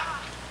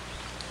 Rock!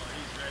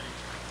 He's ready.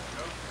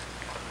 Go.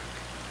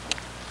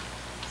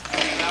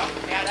 There you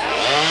go. Yeah,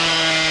 that'll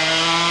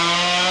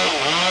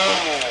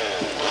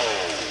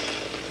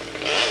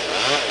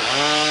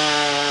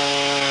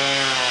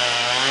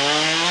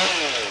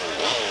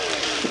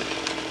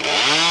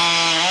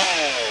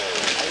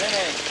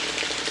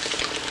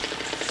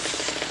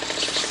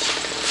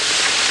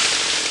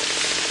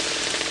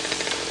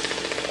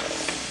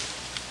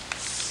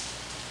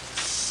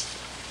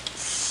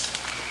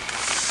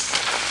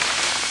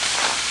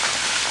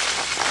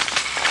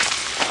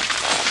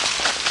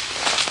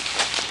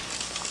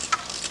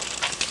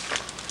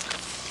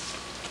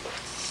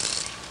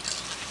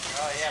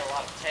Oh, he had a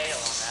lot of tail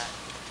on that.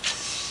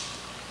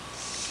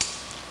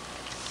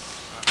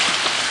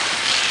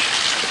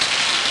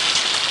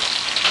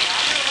 Yeah,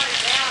 I'm gonna let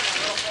it down a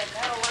little bit.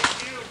 That'll let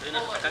you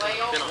pull it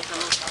way over. I'm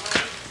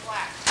gonna use the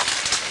slack.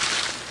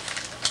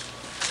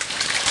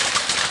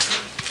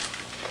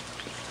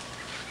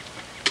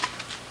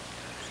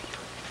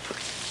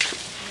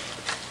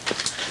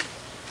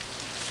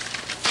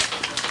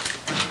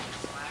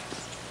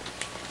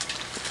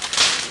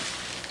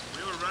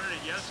 We were running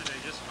it yesterday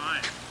just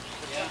fine.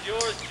 Yeah.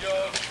 Yours,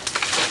 Joe.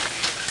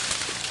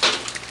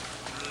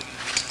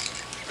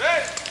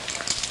 Hey,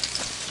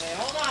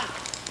 hold on.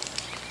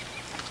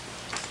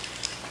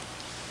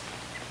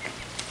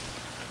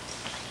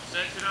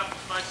 Set it up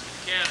as much as you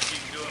can so you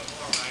can do it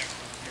more, Mike.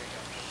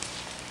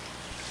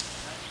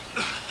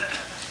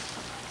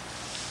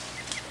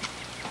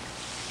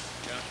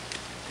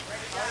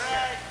 All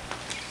right.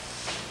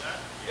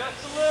 You got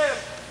to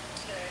live.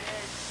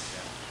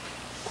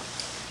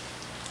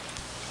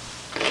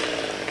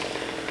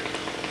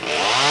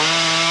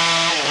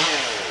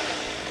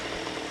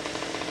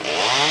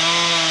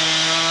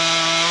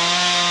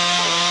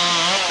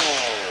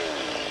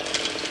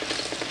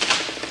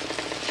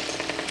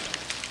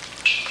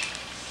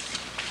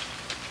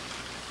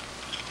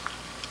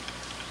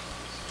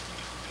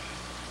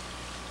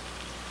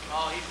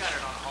 Oh, he's got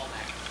it on the whole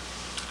neck.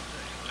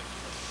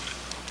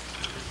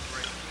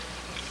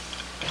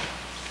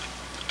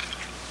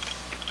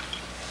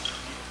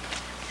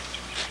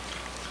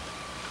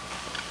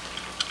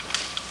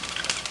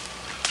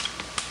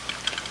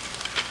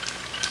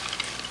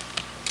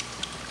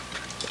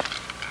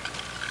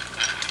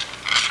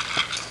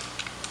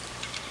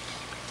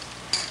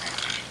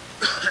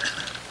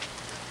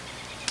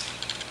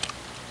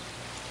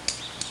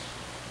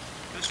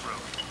 This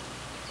road.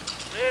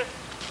 This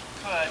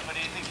could, but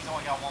I think he's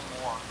only got one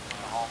more on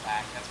the haul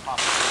back. That's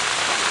probably.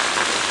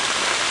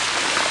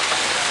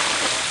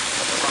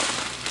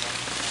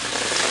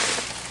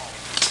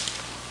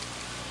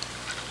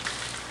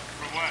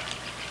 For what?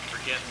 For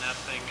getting that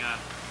thing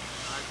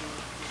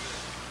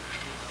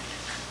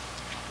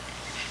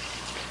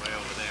way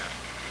over there.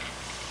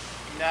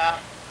 Nah,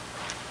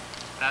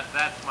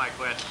 That's my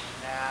question.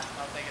 I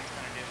don't think it's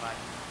gonna do much.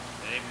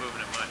 It ain't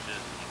moving it much, is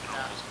it? You can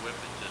No. almost whip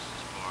it just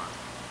as far.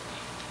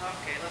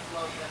 Okay, let's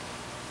load this.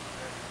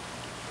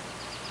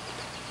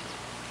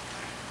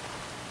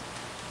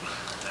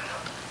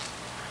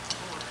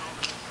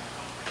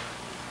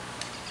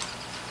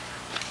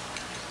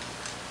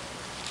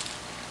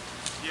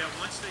 Yeah,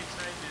 once they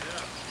tighten it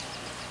up,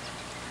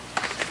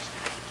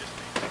 it would just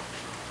make it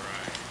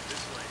dry.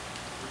 This way,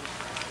 we're just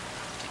dry.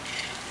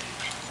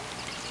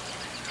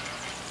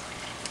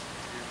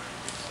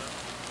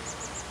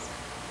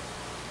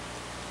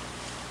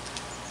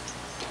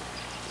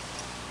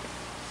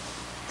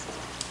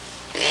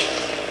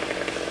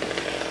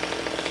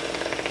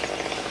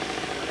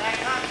 That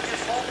comes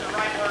just holding it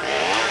right where it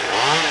is.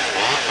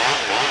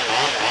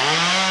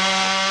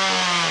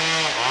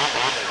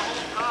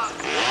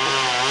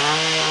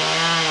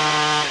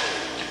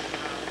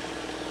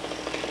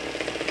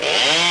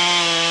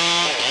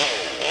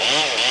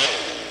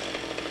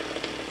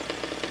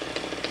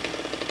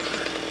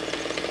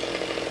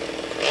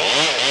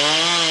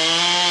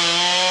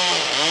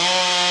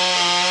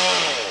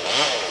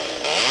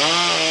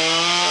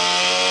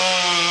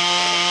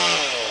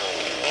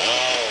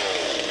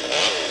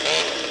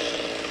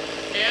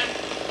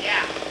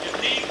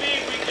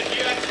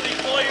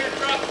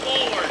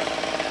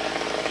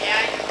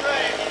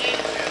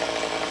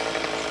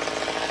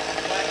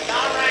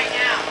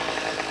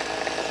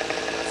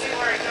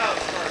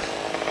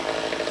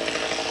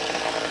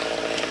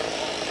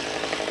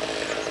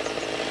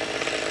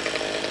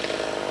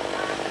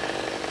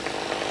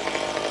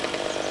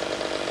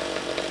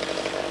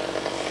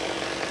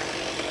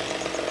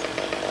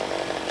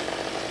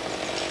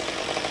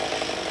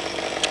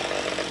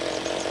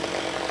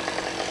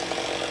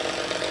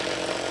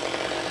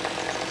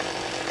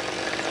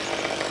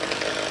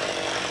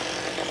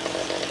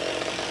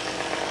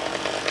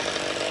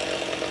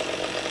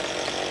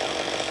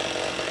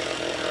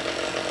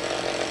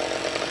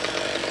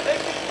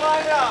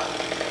 Line up.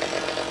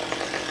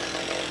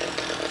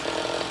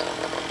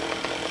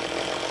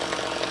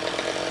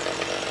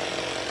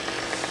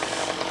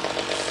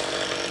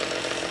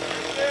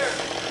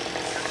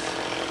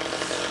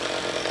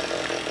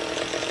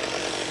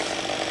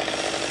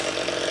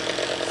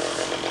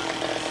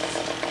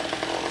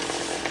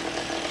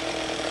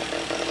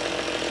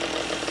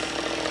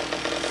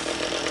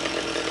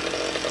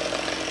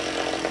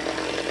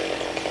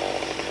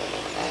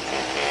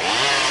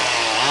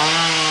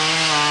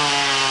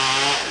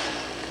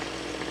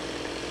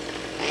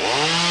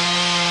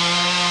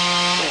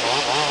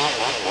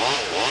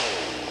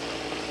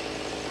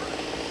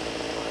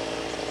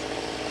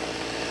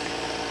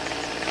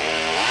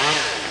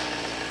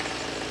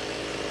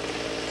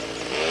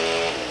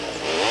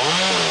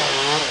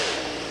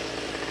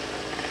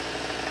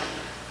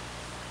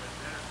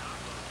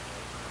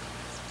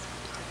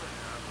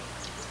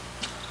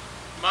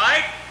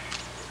 Mike?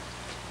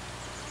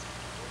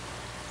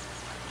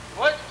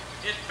 What?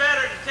 It's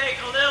better to take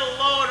a little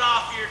load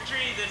off your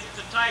tree than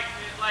to tighten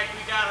it like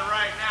we got it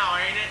right now,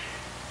 ain't it?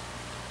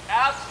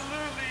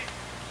 Absolutely.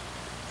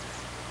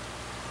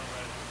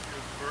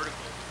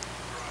 Vertical.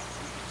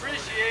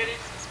 Appreciate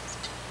it.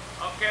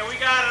 Okay, we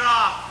got it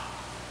off.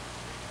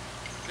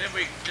 Then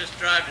we can just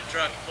drive the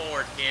truck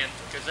forward, Ken,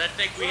 because I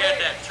think we had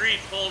that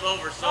tree pulled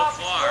over so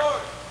far.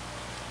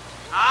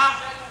 Huh?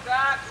 Setting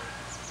back.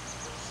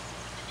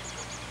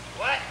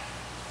 What?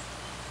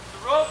 The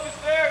rope is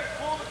there to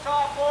pull the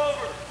top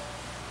over.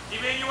 You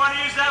mean you want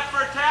to use that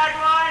for a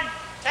tagline?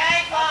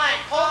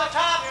 Tagline, pull the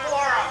top for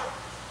him.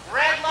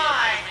 Red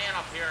line. Man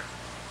up here.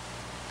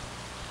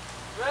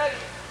 Ready.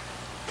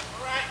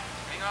 All right.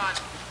 Hang on.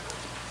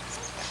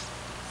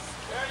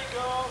 There you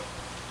go.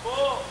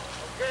 Pull.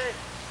 Okay.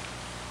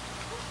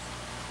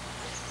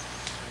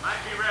 Might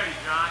be ready,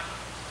 John.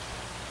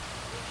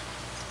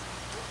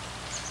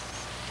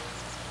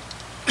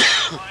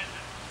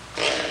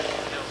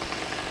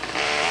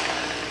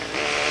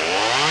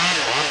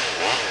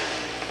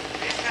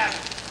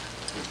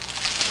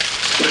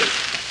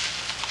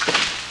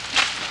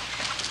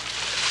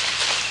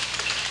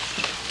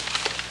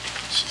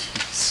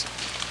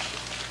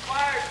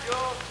 Fire,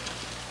 Joe.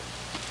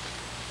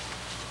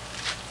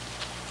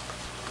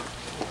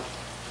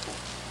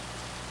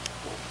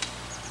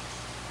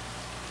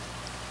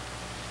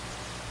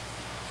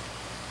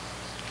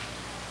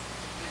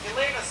 Did you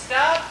leave a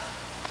stub?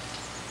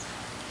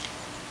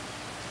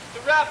 To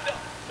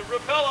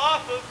rappel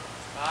off of.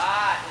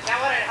 Ah, is that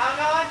what it hung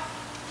on?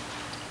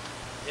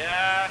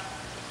 Yeah.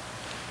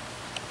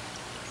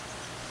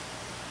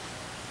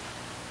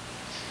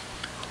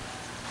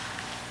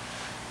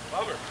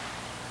 Bummer.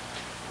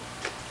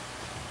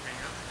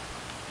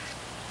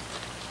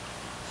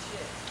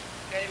 Shit.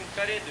 Can't even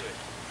cut into it.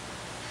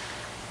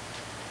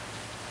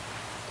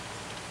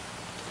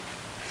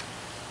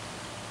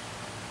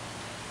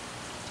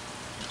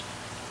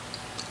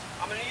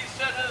 I'm gonna use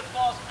setting of the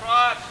false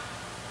crotch.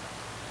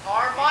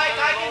 Or Mike,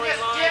 I can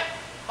just dip.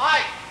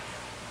 Mike,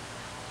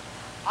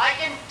 I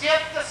can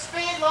dip the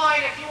speed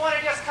line if you want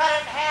to just cut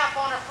it in half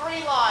on a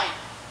free line.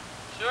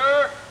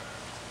 Sure.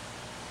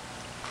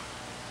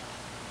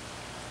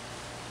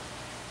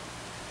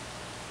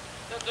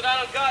 Except that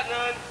I don't got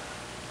none.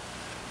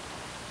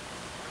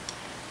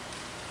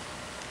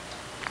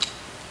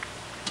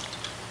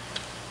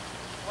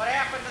 What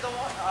happened to the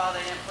one? Oh,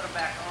 they didn't put them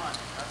back on.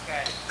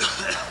 Okay.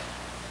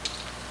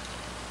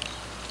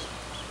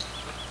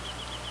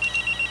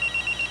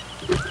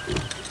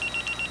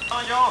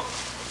 On, Joe.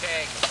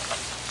 Okay.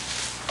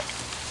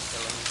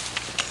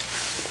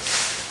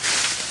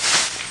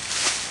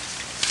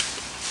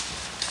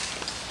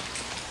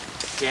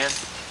 Ken,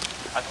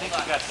 I think you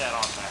got that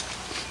on there.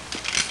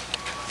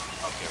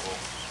 Okay,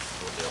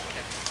 we'll deal with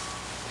it.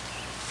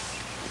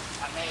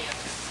 I may have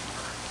just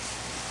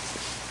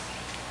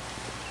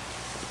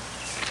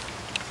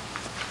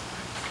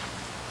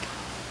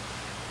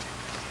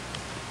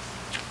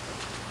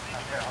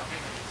here, I'll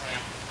give you an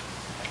example.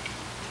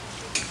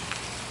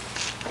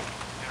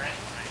 You ready?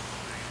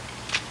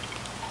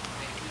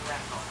 Maybe we wrap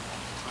off.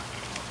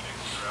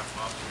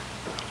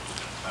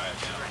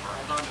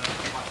 Hold on to it.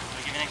 Let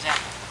me give you an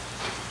example.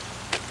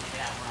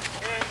 Yeah,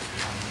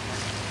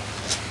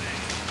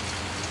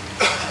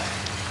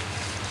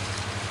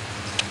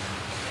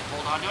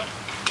 hold on to it.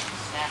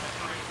 Snap it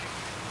through.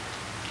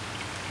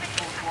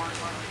 Pull forward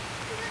slightly.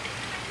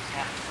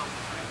 Snap it through.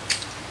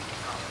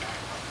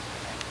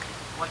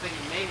 One thing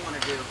you may want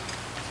to do is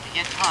to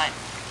get time,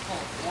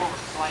 pull it forward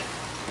slightly.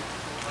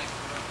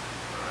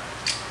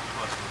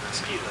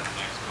 Ski lift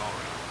next go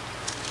around.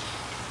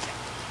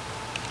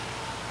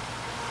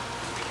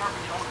 Be careful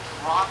you don't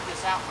drop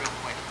this out real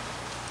quick.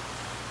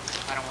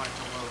 I don't want it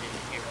to load in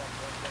here.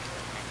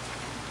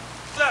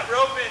 Pull that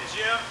rope in,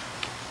 Jim.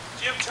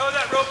 Jim, tow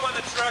that rope on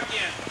the truck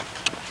in.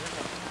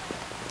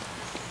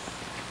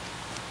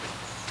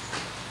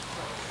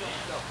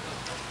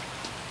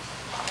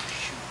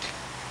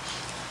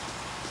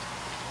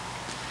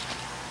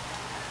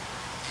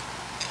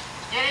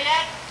 Get it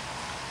yet?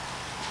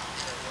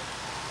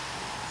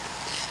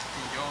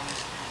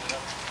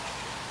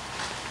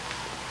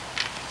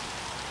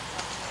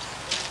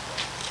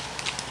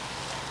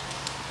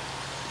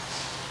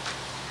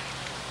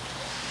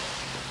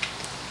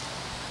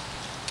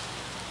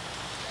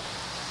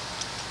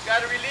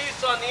 got a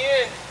release on the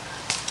end.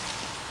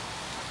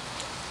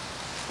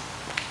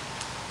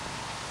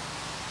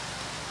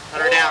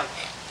 Put her down.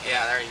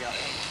 Yeah, there you go.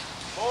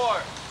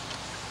 4.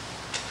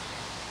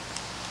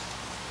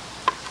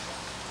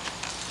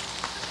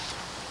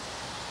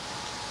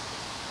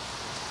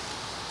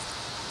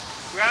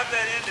 Grab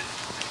that end and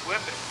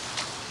whip it.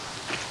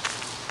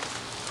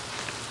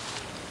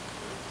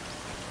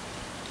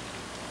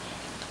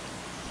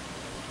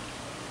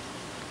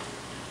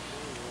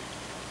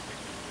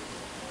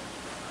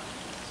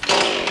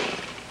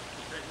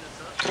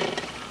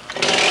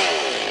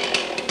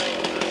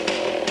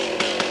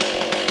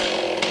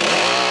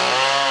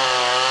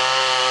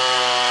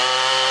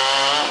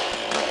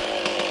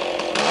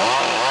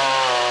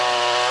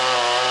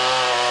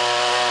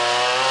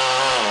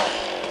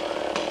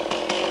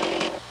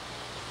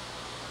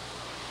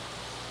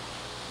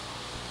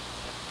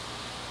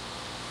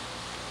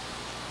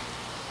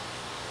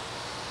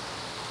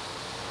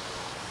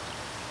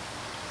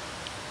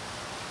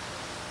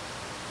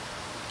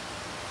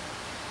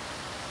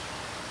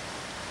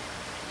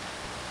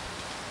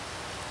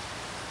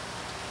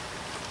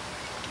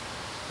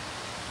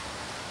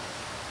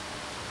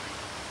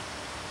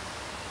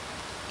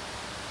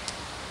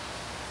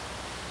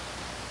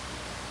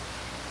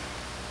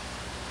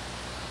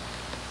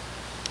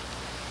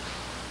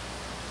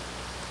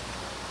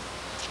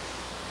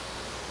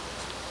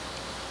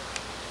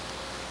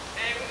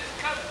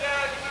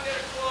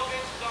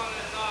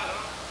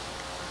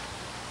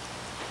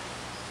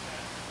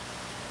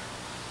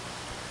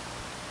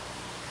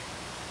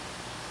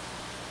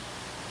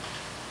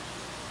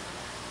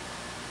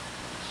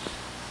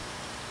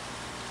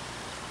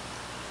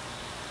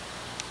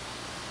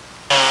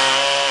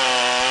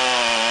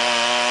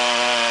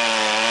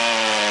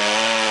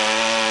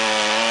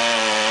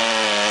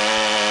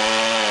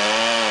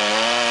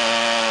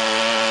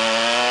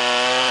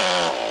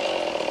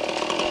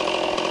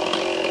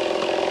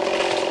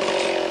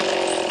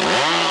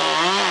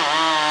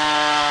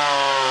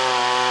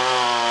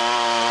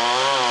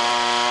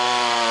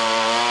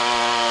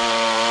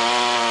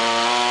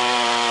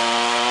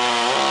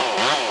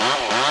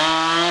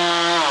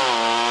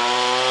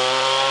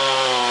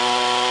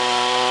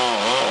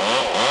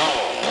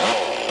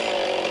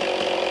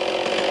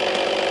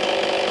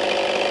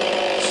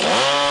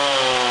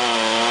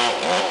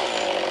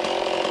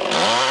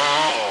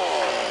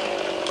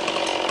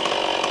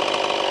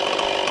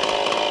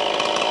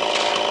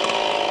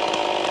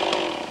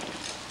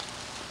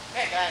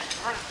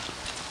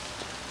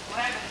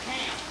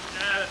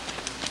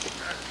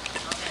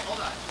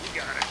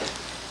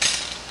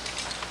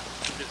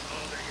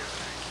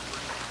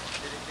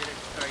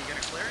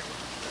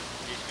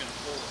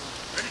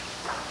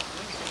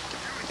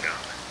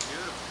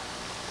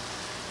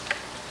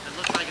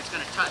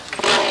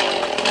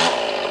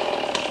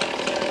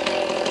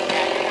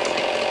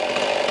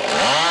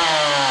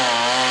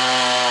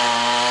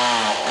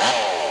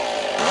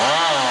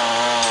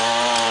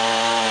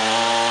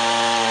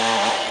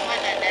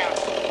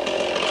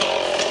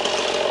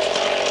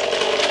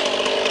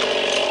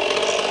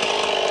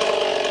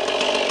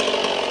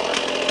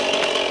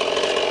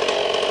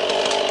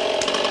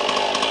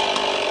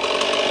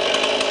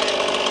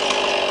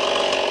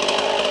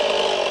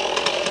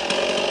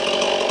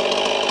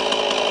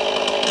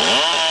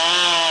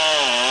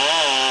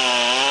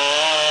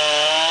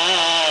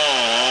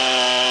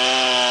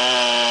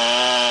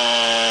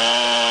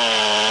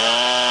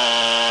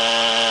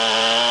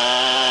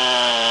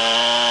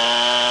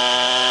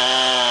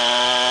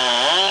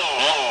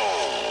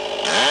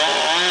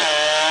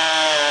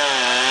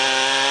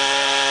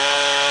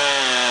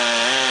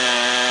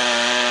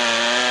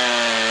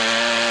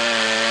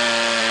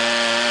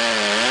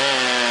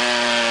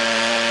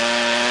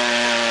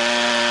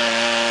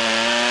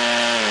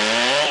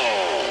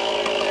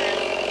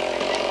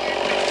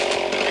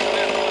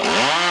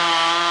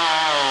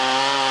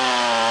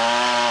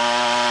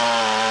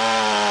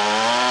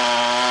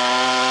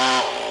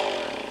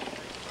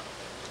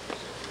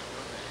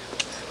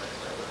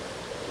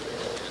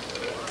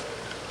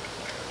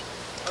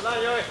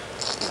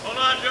 Hold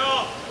on,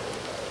 Joe.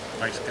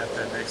 Mike's got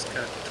that next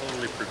cut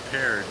totally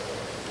prepared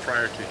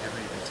prior to him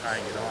even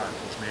tying it on.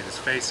 He's made his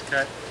face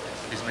cut,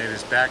 he's made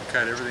his back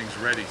cut, everything's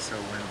ready, so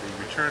when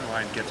the return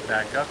line gets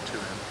back up to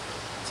him,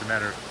 it's a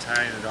matter of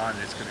tying it on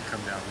and it's going to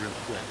come down real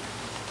quick.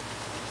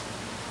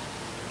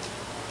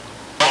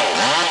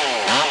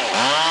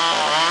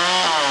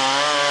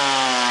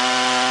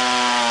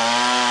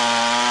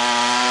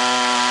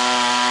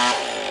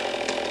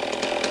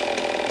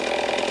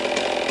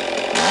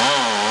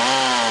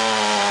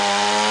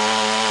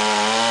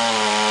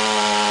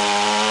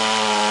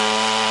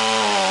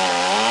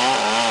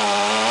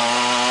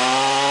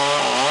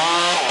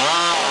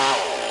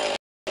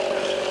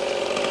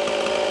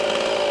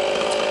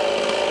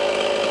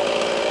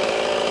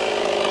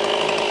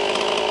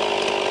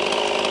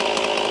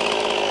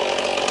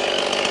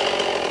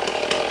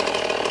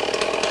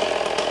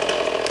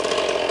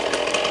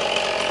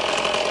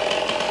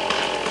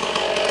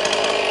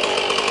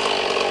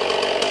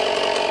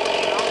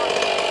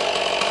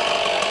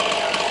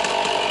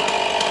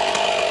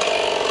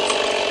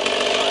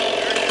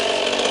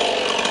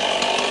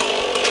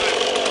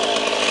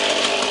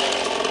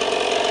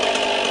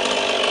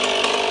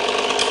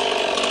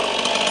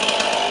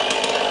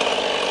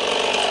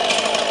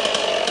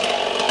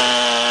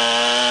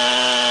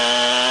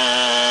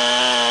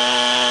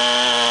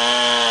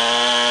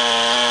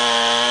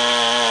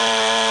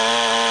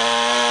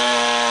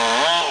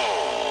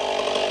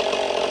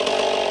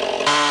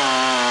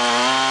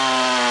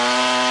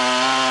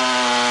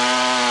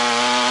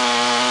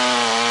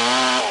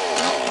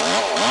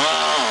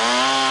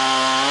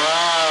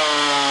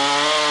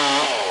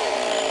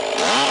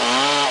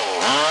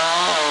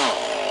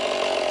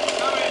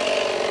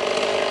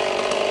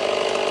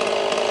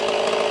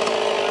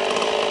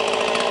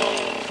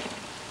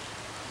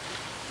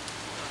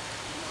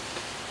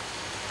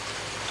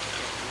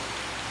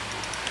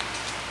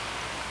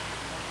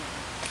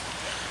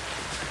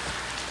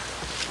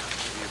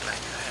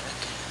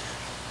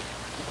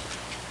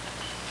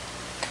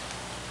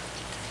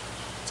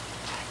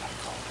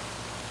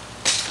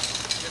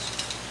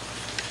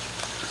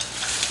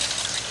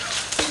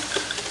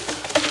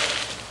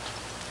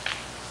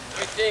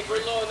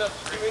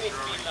 enough to do any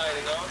speed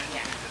lighting on.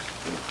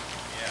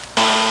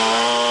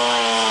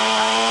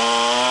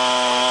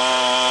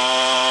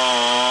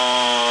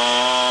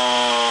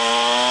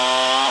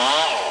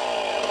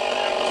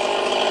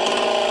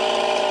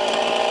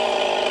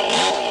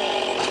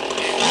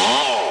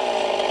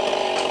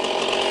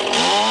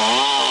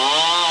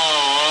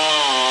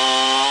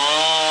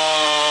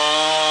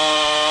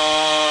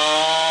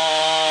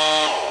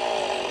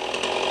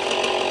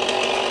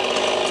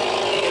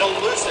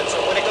 It'll loosen,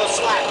 so when it goes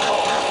slack,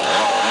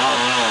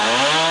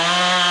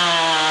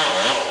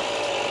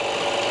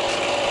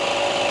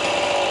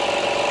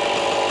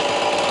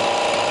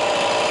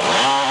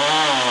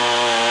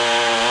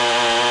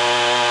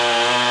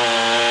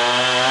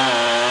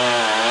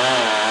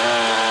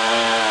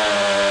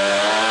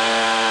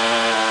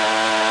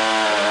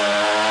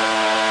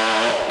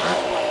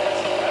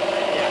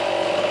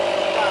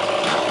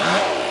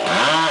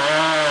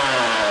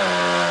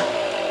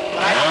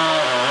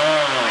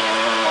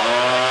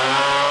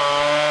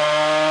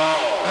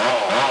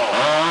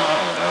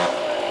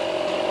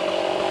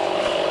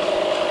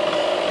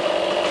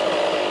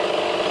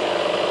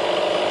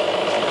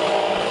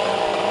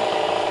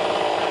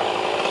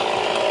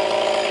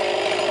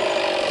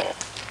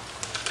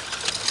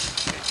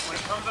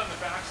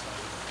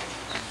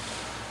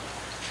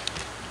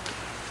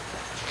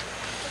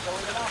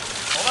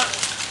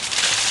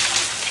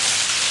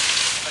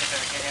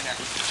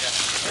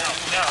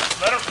 Now,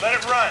 let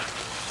it run.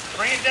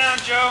 Bring it down,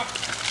 Joe.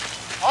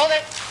 hold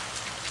it.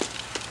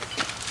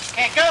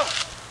 Can't go.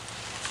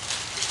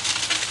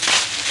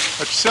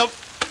 Watch yourself.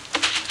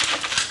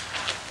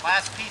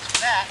 Last piece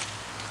for that.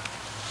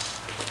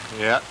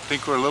 Yeah, I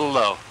think we're a little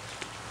low.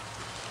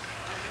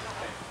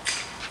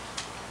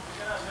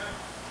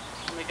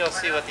 Let me go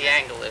see what the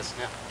angle is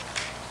now.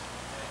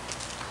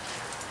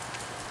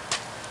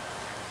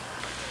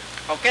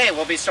 Okay,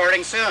 we'll be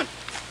starting soon.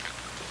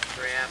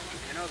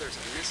 You know, there's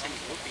a missing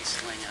whoopee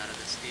sling out of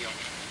this deal.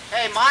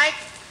 Hey, Mike.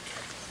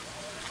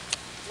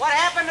 What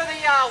happened to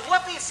the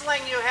whoopee sling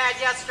you had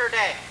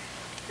yesterday?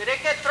 Did it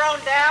get thrown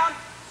down?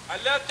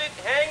 I left it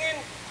hanging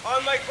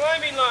on my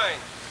climbing line.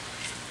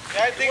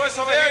 Yeah, I think It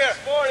it's wasn't over there here.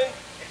 this morning.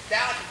 It's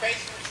down at the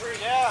base of the tree.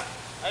 Yeah,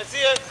 I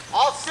see it.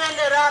 I'll send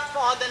it up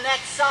on the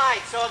next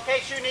side, so in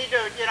case you need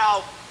to, you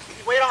know,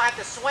 we don't have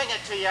to swing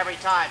it to you every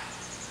time.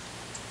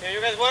 Yeah,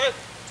 you guys want it?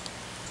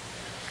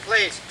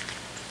 Please.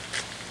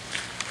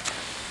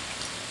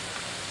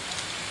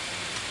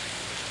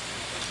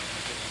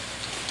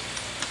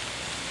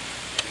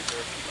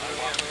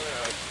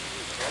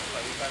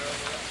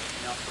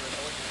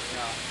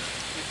 No.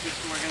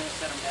 We're going to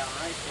set them down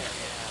right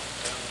there.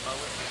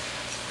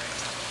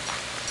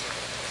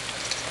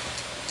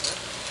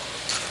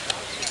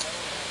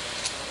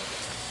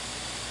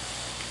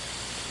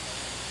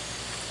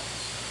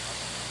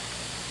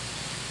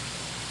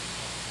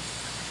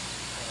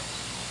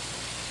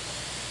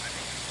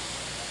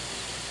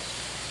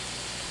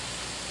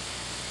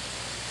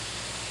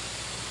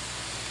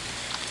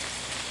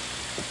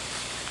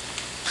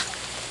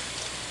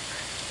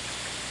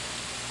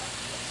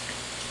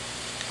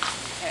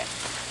 Okay.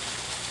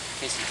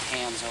 Casey,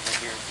 hands over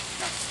here.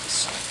 Now,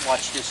 just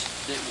watch this,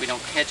 that we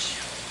don't catch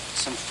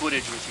some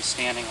footage with you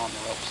standing on the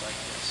ropes like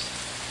this.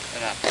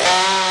 Get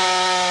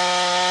up.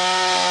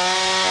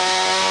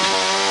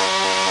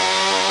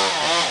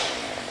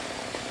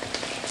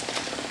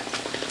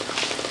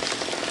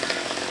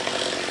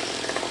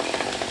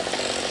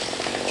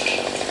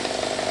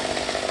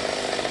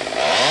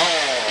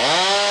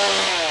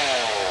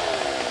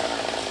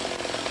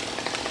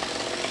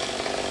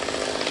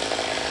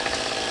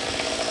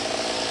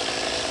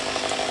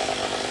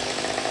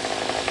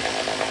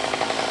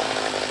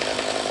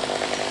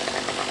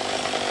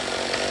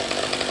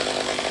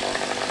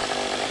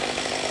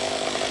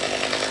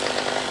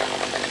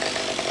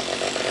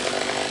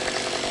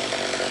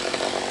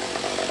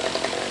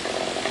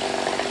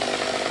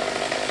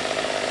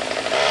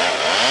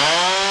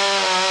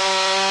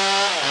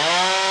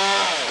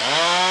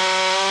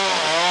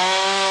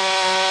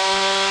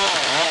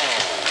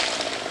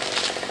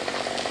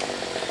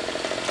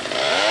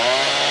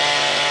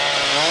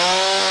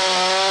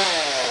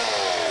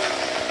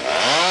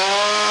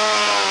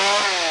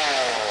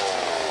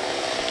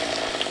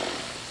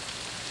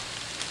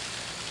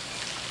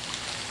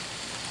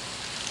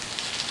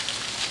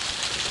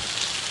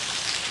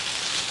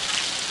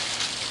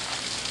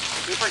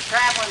 Keep her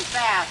traveling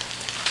fast.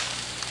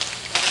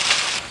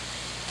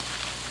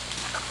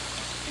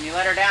 Can you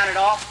let her down at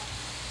all?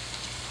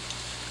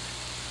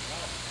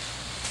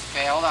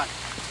 Okay, hold on.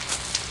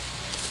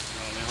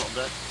 Let me hold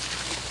that.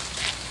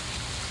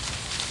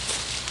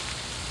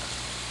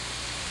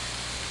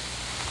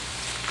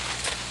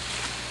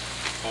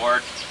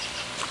 Board.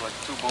 Like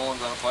two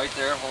bowlings on a fight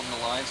there, holding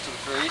the lines to the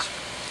trees.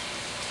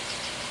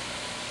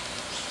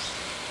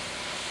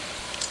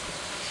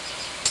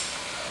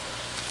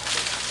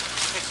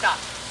 Okay, stop.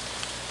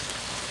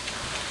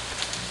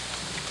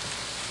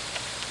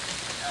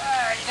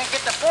 You didn't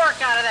get the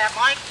fork out of that,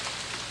 Mike.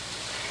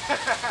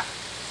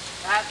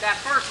 that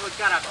first one's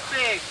got a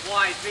big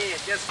wide V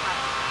at this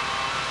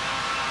time.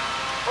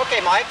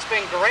 Okay, Mike, it's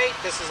been great.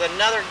 This is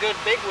another good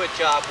bigwood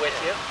job with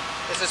you.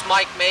 This is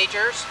Mike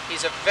Majors.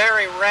 He's a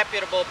very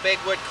reputable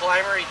bigwood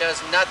climber. He does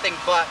nothing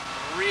but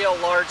real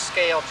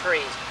large-scale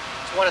trees.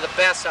 It's one of the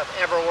best I've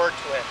ever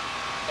worked with.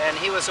 And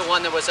he was the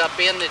one that was up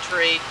in the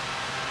tree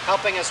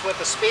helping us with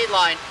the speed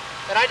line.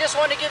 And I just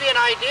wanted to give you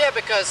an idea,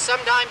 because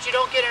sometimes you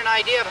don't get an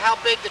idea of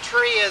how big the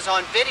tree is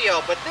on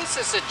video, but this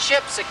is the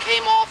chips that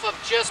came off of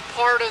just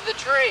part of the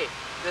tree.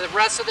 The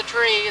rest of the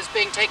tree is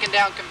being taken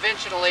down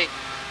conventionally.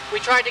 We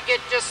tried to get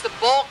just the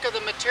bulk of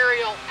the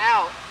material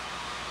out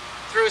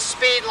through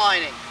speed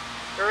lining.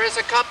 There is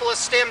a couple of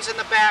stems in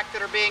the back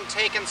that are being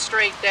taken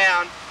straight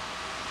down.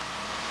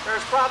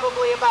 There's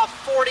probably about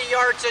 40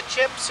 yards of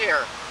chips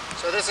here.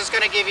 So this is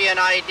going to give you an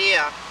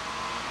idea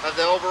of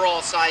the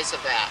overall size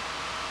of that.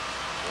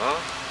 Well,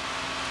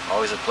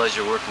 always a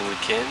pleasure working with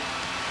Ken.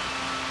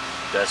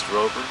 Best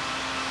roper.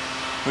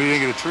 What do you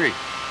think of the tree?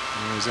 I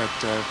mean, is that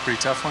a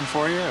pretty tough one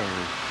for you, or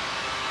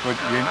what?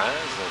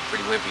 It's a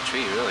pretty wimpy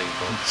tree, really.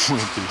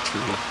 Wimpy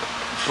tree.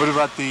 What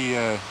about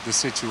the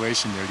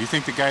situation there? Do you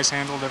think the guys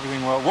handled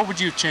everything well? What would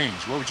you change?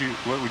 What would you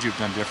have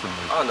done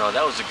differently? Oh no,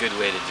 that was a good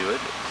way to do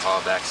it.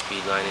 Haul back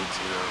speed line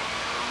into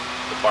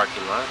the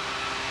parking lot.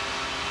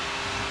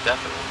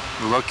 Definitely.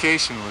 The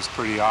location was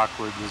pretty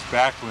awkward. Those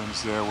back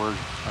limbs there were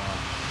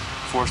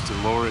forced to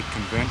lower it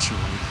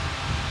conventionally.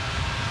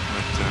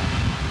 But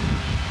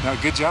no,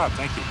 good job.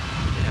 Thank you.